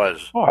whatever it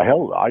was. Oh,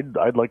 hell,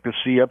 I'd like to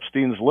see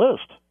Epstein's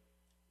list.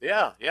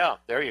 Yeah,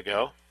 there you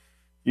go.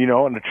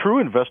 And a true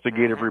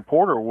investigative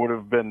reporter would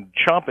have been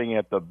chomping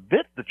at the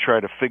bit to try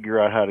to figure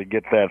out how to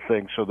get that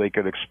thing so they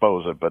could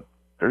expose it, but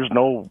there's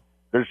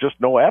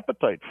just no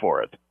appetite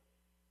for it.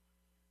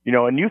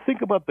 And you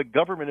think about the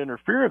government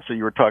interference that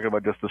you were talking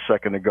about just a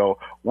second ago.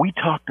 We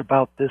talked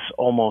about this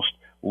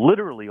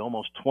literally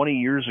almost 20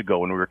 years ago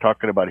when we were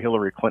talking about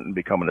Hillary Clinton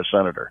becoming a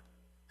senator.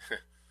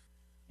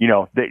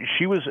 That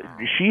she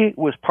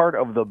was part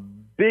of the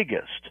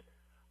biggest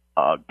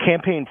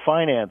campaign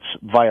finance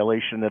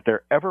violation that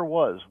there ever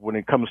was when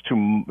it comes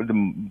to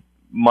the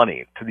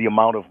money, to the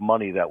amount of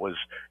money that was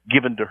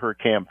given to her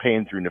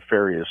campaign through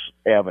nefarious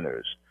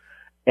avenues.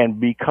 And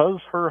because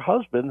her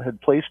husband had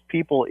placed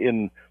people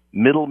in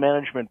middle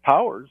management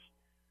powers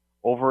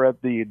over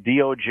at the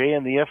DOJ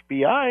and the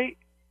FBI,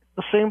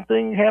 the same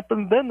thing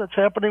happened then that's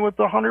happening with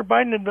the Hunter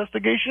Biden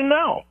investigation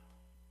now.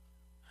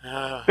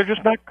 They're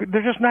just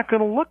not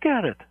going to look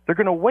at it. They're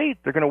going to wait.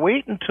 They're going to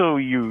wait until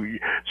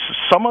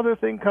some other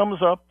thing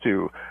comes up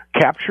to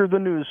capture the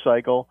news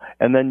cycle,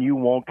 and then you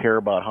won't care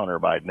about Hunter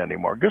Biden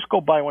anymore. Just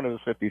go buy one of his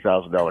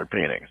 $50,000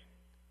 paintings.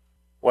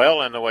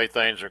 Well, and the way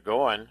things are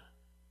going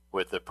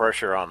with the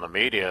pressure on the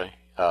media,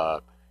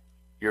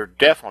 you're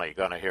definitely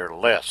going to hear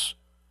less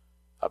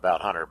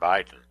about Hunter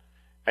Biden.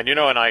 And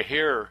and I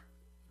hear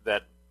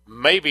that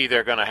maybe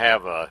they're going to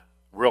have a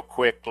real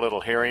quick little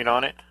hearing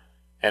on it,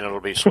 and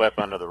it'll be swept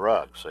under the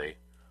rug, see?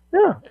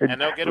 Yeah.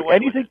 And they'll get away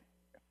with it.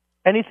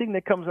 Anything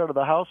that comes out of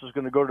the House is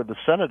going to go to the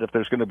Senate if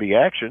there's going to be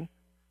action,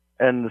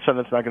 and the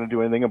Senate's not going to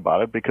do anything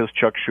about it because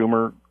Chuck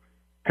Schumer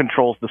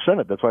controls the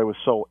Senate. That's why it was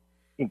so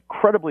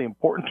incredibly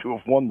important to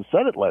have won the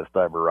Senate last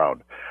time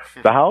around.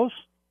 The House,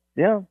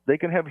 yeah, they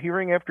can have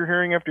hearing after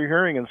hearing after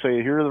hearing and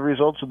say, here are the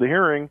results of the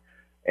hearing,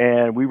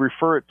 and we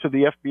refer it to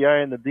the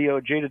FBI and the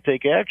DOJ to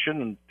take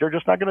action, and they're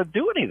just not going to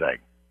do anything.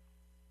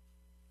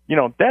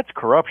 That's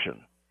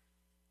corruption.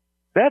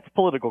 That's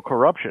political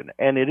corruption,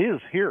 and it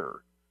is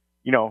here.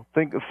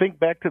 Think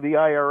back to the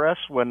IRS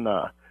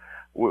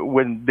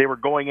when they were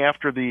going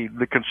after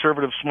the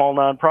conservative small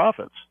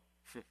nonprofits.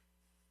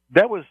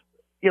 That was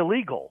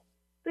illegal.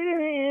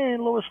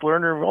 Lois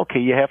Lerner, okay,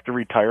 you have to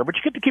retire, but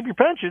you get to keep your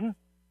pension.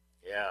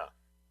 Yeah.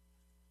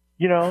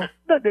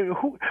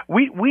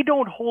 We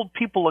don't hold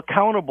people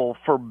accountable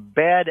for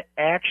bad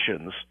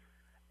actions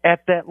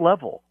at that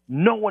level.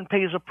 No one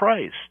pays a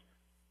price.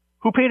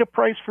 Who paid a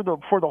price for the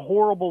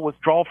horrible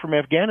withdrawal from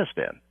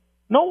Afghanistan?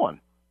 No one.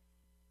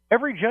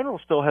 Every general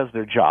still has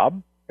their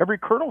job. Every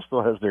colonel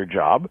still has their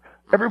job.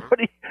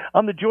 Everybody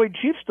on the Joint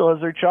Chiefs still has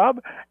their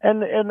job,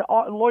 and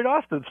Lloyd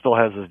Austin still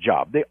has his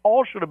job. They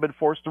all should have been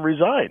forced to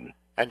resign.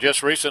 And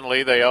just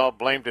recently, they all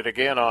blamed it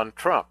again on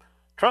Trump.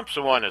 Trump's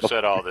the one that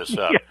set all this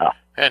up. Yeah.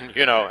 And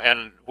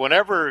and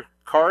whenever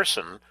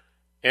Carson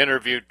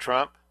interviewed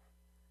Trump,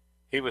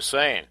 he was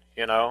saying,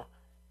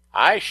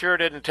 I sure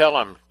didn't tell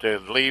him to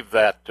leave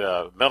that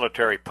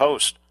military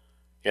post,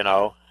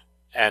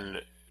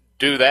 and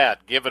do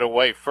that, give it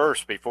away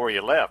first before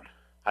you left.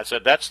 I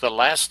said, that's the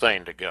last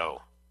thing to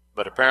go.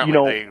 But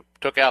apparently they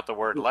took out the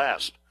word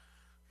last.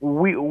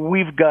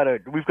 We've got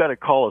to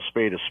call a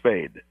spade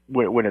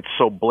when it's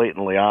so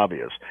blatantly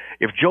obvious.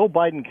 If Joe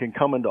Biden can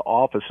come into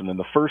office and in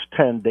the first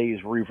 10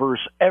 days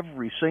reverse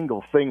every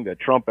single thing that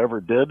Trump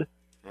ever did,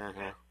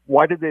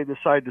 why did they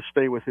decide to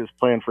stay with his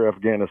plan for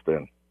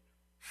Afghanistan?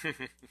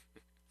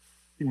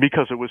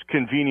 Because it was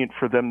convenient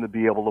for them to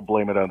be able to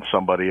blame it on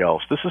somebody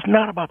else. This is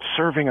not about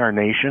serving our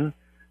nation.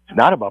 It's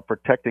not about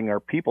protecting our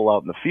people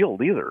out in the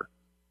field either.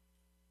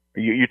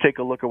 You take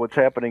a look at what's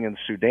happening in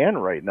Sudan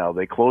right now.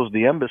 They closed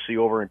the embassy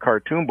over in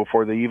Khartoum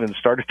before they even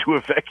started to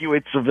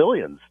evacuate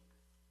civilians.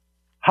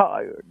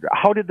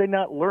 How did they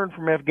not learn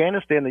from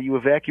Afghanistan that you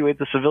evacuate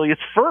the civilians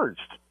first?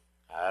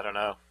 I don't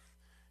know.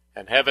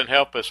 And heaven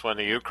help us when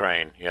the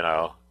Ukraine,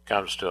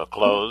 comes to a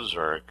close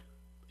or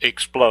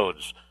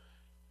explodes.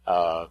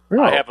 Go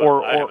ahead.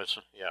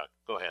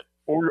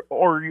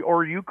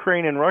 Or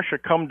Ukraine and Russia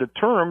come to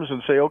terms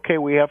and say, okay,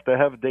 we have to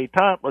have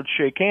détente, let's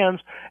shake hands,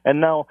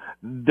 and now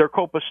they're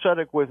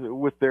copacetic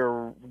with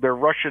their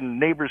Russian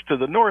neighbors to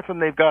the north,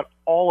 and they've got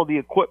all of the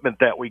equipment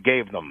that we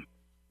gave them.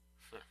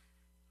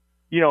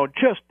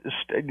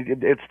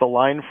 It's the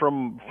line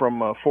from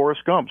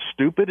Forrest Gump.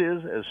 Stupid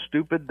is as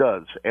stupid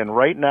does. And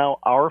right now,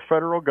 our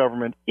federal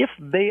government, if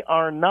they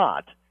are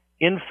not,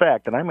 in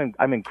fact, and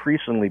I'm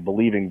increasingly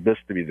believing this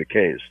to be the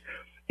case,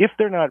 if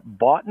they're not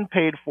bought and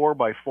paid for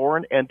by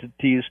foreign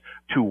entities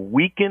to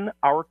weaken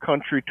our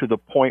country to the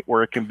point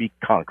where it can be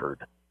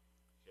conquered,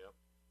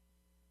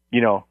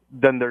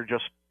 then they're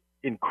just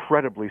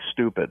incredibly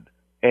stupid.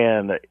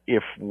 And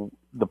if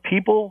the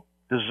people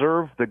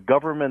deserve the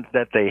government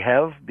that they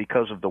have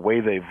because of the way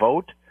they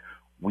vote,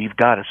 we've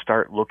got to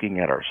start looking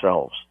at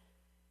ourselves.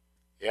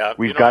 Yeah,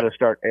 we've got to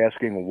start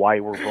asking why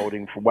we're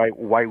voting for,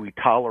 why we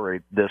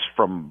tolerate this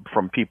from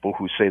people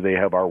who say they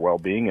have our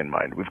well-being in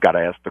mind. We've got to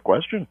ask the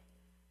question.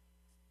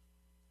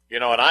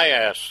 And I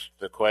asked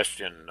the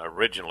question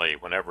originally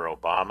whenever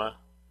Obama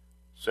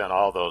sent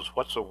all those,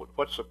 what's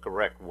the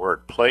correct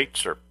word,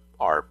 plates or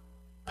are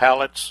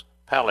pallets,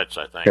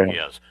 I think, Okay.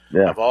 yes,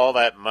 Yeah. of all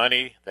that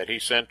money that he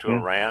sent to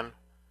Iran.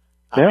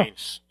 I Yeah. mean,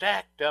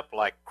 stacked up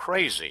like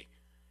crazy.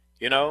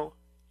 You know,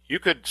 you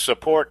could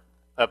support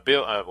not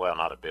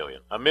a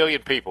billion, 1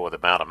 million people with the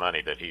amount of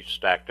money that he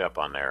stacked up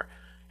on there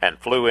and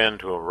flew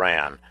into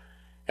Iran.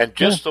 And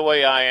just the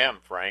way I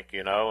am, Frank,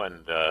 you know,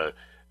 and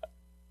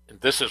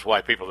this is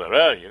why people say,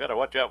 oh, you got to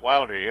watch out,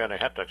 Wilder. You're going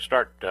to have to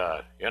start,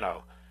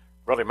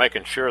 really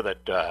making sure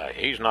that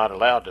he's not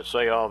allowed to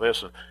say all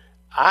this. And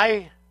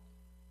I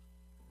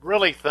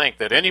really think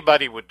that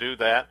anybody would do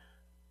that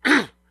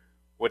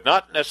would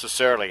not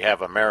necessarily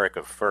have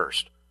America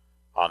first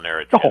on their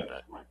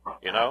agenda,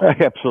 you know?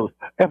 Absolutely.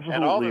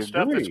 And all the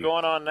stuff that's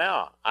going on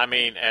now. I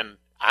mean,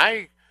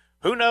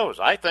 who knows?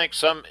 I think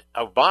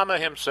Obama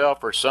himself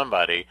or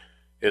somebody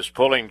is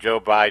pulling Joe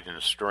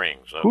Biden's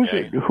strings.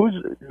 Okay?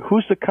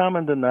 Who's the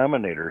common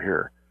denominator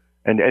here?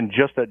 And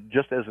just as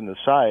an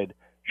aside,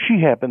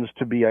 she happens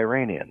to be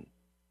Iranian.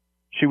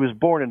 She was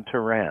born in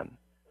Tehran.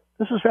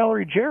 This is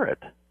Valerie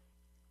Jarrett.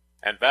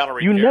 And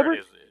Valerie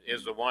Jarrett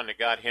is the one that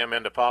got him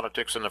into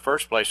politics in the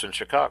first place in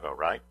Chicago,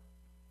 right?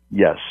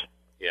 Yes.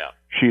 Yeah.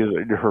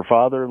 Her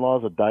father-in-law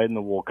is a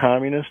dyed-in-the-wool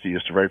communist. He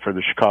used to write for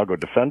the Chicago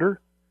Defender.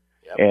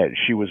 Yep. And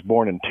she was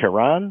born in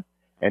Tehran,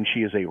 and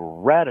she is a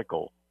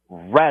radical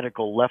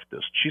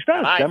leftist. She's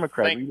not a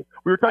Democrat. We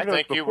were talking about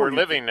I think you were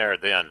living there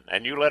then,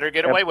 and you let her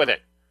get away with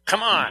it.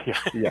 Come on.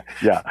 Yeah.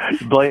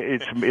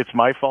 It's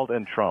my fault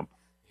and Trump.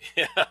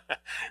 Yeah.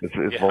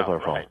 It's both our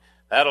fault.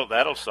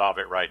 That'll solve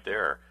it right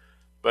there.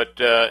 But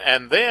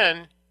and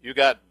then you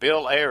got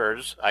Bill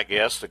Ayers, I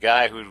guess, the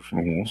guy who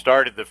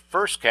started the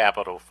first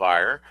Capitol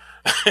fire.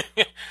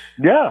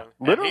 Yeah,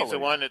 literally. He's the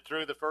one that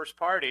threw the first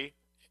party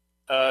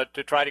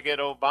to try to get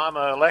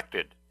Obama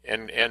elected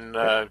in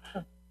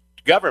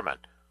government.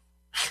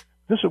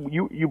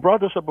 You brought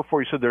this up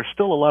before. You said there's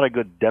still a lot of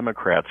good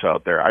Democrats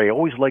out there. I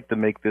always like to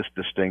make this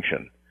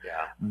distinction.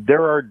 Yeah.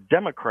 There are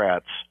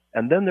Democrats,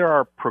 and then there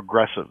are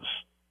progressives.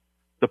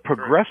 The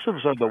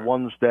progressives are the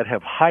ones that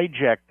have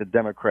hijacked the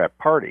Democrat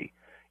Party.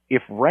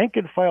 If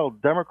rank-and-file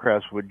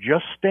Democrats would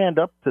just stand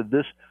up to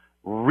this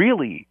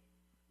really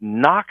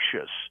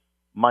noxious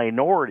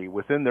minority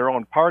within their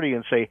own party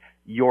and say,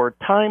 your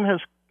time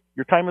is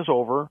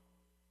over.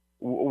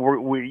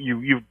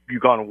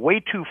 You've gone way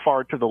too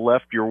far to the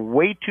left. You're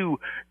way too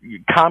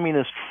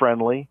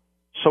communist-friendly,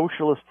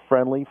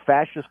 socialist-friendly,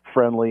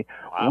 fascist-friendly.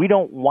 Wow. We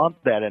don't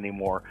want that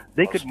anymore.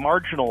 They could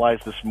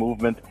marginalize this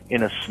movement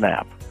in a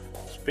snap.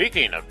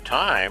 Speaking of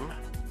time,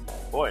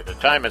 boy, the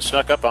time has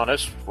snuck up on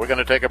us. We're going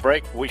to take a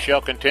break. We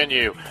shall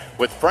continue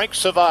with Frank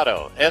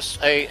Salvato,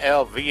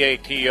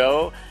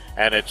 Salvato,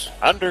 and it's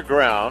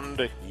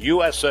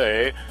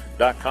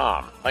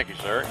undergroundusa.com. Thank you,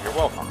 sir. You're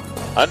welcome.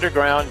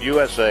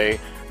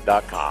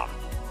 undergroundusa.com.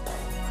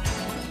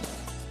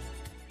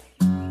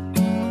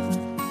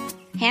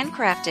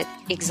 Handcrafted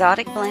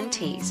exotic blend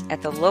teas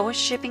at the lowest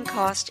shipping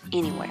cost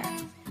anywhere.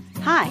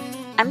 Hi,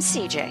 I'm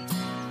CJ,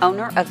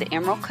 owner of the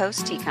Emerald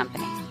Coast Tea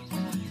Company.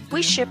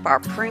 We ship our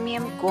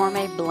premium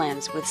gourmet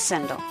blends with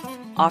Sendle,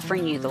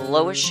 offering you the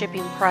lowest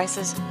shipping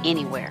prices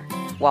anywhere,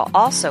 while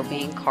also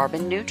being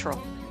carbon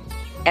neutral.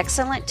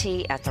 Excellent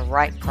tea at the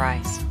right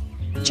price.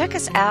 Check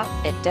us out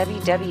at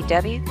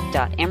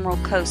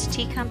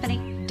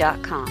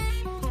www.emeraldcoastteacompany.com.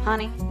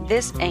 Honey,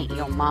 this ain't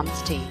your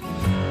mama's tea.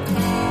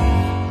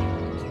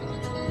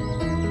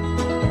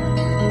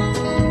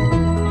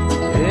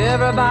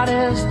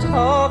 Everybody's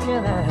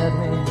talking at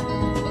me.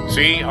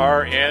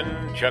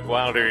 CRN, Chuck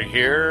Wilder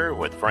here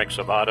with Frank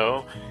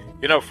Salvato.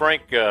 You know,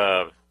 Frank,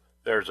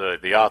 there's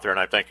the author, and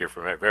I think you're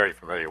very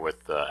familiar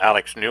with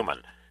Alex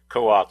Newman,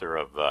 co-author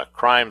of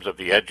Crimes of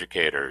the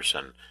Educators.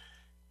 And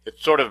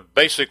it's sort of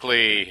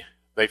basically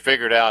they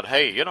figured out,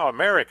 hey, you know,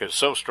 America is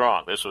so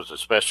strong. This was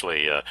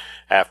especially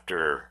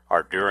after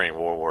or during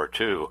World War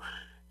II.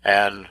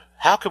 And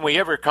how can we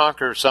ever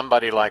conquer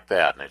somebody like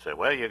that? And they said,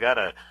 well, you got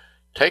to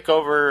take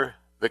over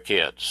the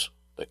kids.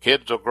 The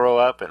kids will grow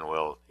up and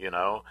will, you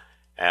know,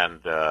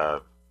 and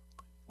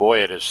boy,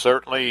 it has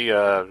certainly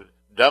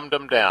dumbed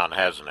them down,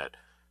 hasn't it?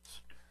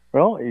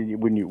 Well,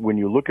 when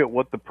you look at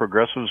what the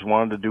progressives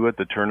wanted to do at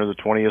the turn of the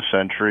 20th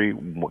century,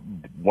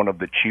 one of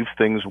the chief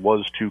things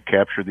was to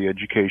capture the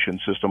education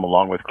system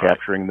along with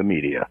capturing the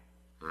media.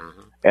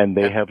 Mm-hmm. And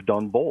they have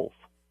done both.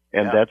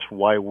 And that's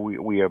why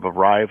we have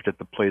arrived at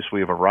the place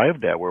we have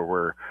arrived at, where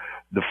we're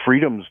the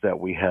freedoms that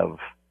we have,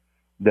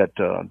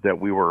 that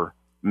we were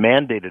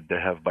mandated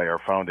to have by our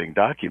founding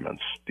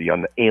documents, the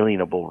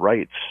unalienable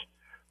rights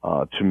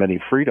to many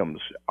freedoms,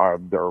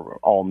 they're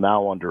all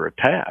now under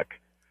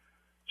attack.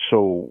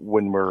 So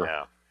when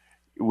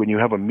you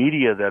have a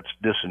media that's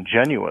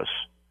disingenuous,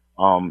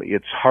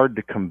 it's hard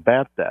to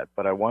combat that.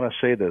 But I want to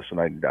say this,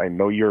 and I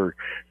know you're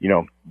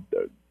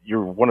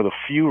one of the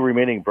few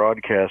remaining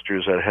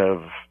broadcasters that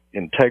have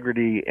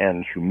integrity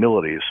and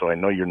humility. So I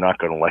know you're not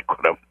going to like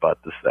what I'm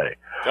about to say.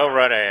 Go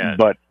right ahead.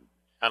 But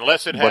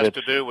unless it has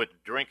to do with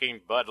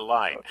drinking Bud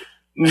Light.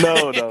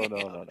 No.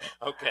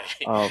 Okay.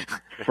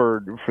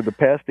 For the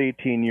past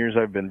 18 years,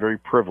 I've been very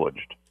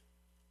privileged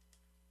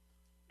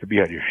to be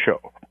on your show.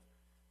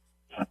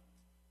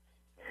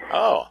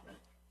 Oh,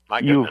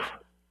 my goodness.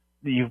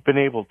 You've been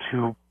able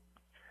to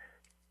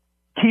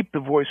keep the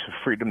voice of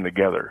freedom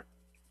together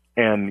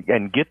and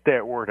get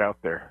that word out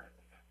there.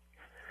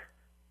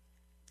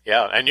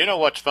 Yeah, and you know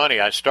what's funny?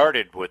 I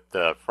started with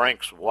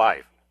Frank's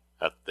wife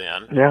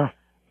then. Yeah.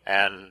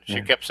 And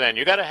she kept saying,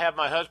 "You got to have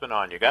my husband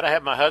on. You got to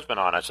have my husband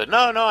on." I said, "No,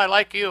 I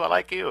like you. I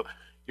like you.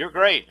 You're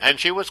great." And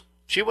she was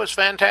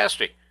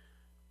fantastic.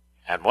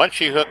 And once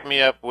she hooked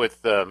me up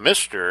with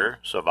Mr.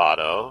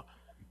 Salvato,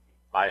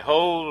 my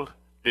whole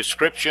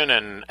description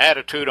and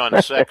attitude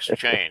on sex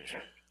changed.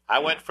 I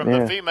went from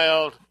the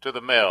female to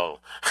the male.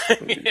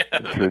 Anyway.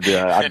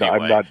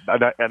 I'm not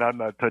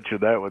touching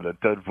that with a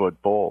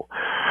 10-foot pole.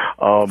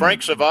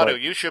 Frank Salvato,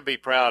 you should be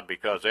proud,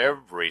 because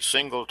every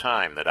single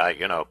time that I,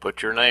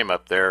 put your name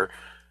up there,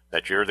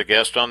 that you're the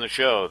guest on the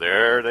show,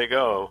 there they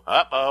go.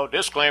 Uh-oh,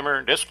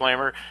 disclaimer.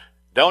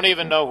 Don't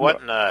even know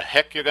what in the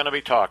heck you're going to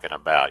be talking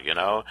about,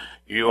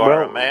 You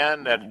are a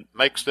man that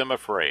makes them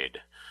afraid.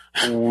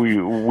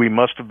 we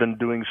must have been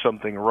doing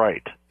something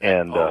right,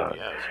 and yes.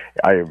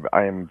 I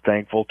am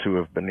thankful to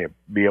have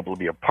be able to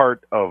be a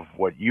part of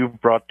what you've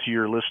brought to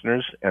your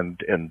listeners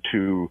and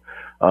to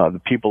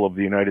the people of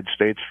the United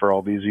States for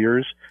all these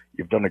years.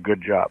 You've done a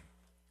good job.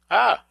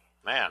 Ah,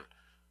 man.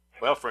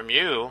 Well, from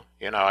you,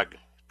 I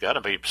got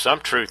to be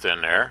some truth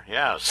in there.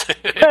 Yes,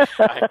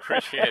 I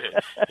appreciate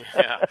it.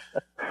 Yeah,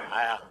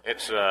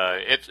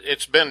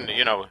 it's been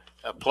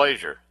a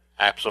pleasure,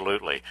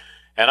 absolutely.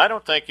 And I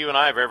don't think you and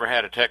I have ever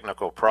had a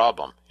technical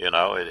problem.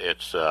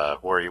 It's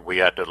where we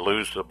had to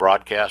lose the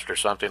broadcast or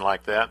something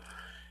like that.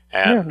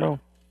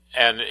 And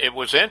and it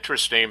was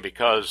interesting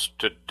because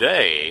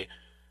today,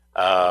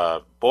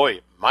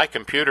 my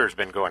computer's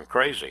been going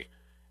crazy,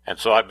 and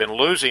so I've been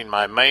losing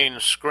my main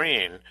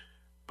screen.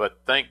 But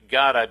thank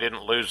God I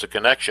didn't lose the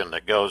connection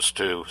that goes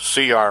to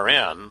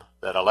CRN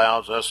that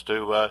allows us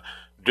to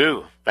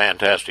do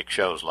fantastic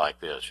shows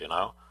like this.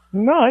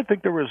 No, I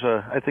think there was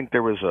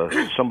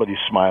somebody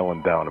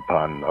smiling down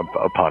upon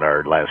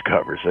our last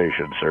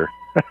conversation, sir.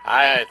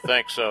 I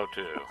think so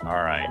too.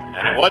 All right, and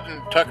it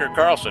wasn't Tucker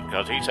Carlson,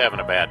 because he's having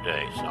a bad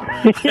day. So,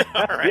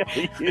 all right. Yeah,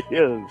 he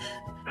is.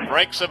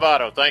 Frank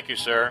Salvato, thank you,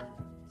 sir.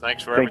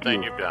 Thanks for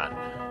everything you've done.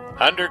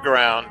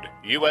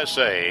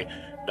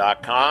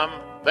 UndergroundUSA.com.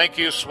 Thank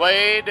you,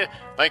 Suede.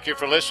 Thank you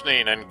for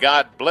listening, and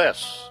God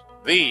bless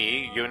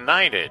the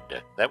United.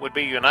 That would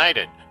be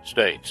United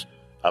States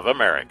of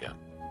America.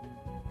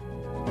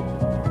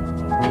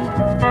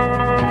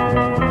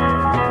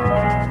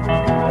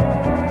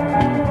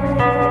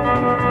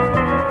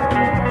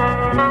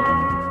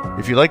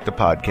 If you like the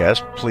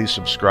podcast, please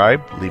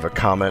subscribe, leave a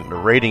comment and a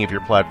rating if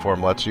your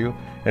platform lets you,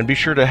 and be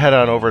sure to head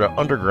on over to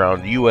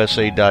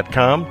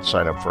undergroundusa.com,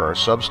 sign up for our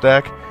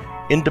Substack,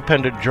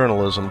 independent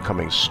journalism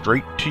coming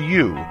straight to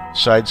you,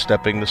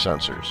 sidestepping the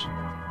censors.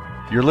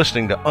 You're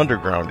listening to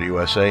Underground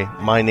USA.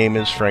 My name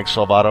is Frank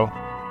Salvato.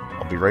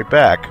 I'll be right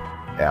back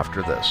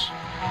after this.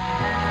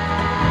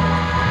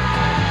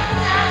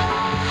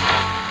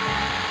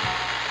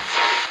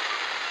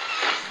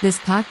 This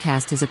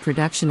podcast is a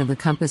production of the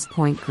Compass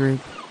Point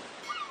Group.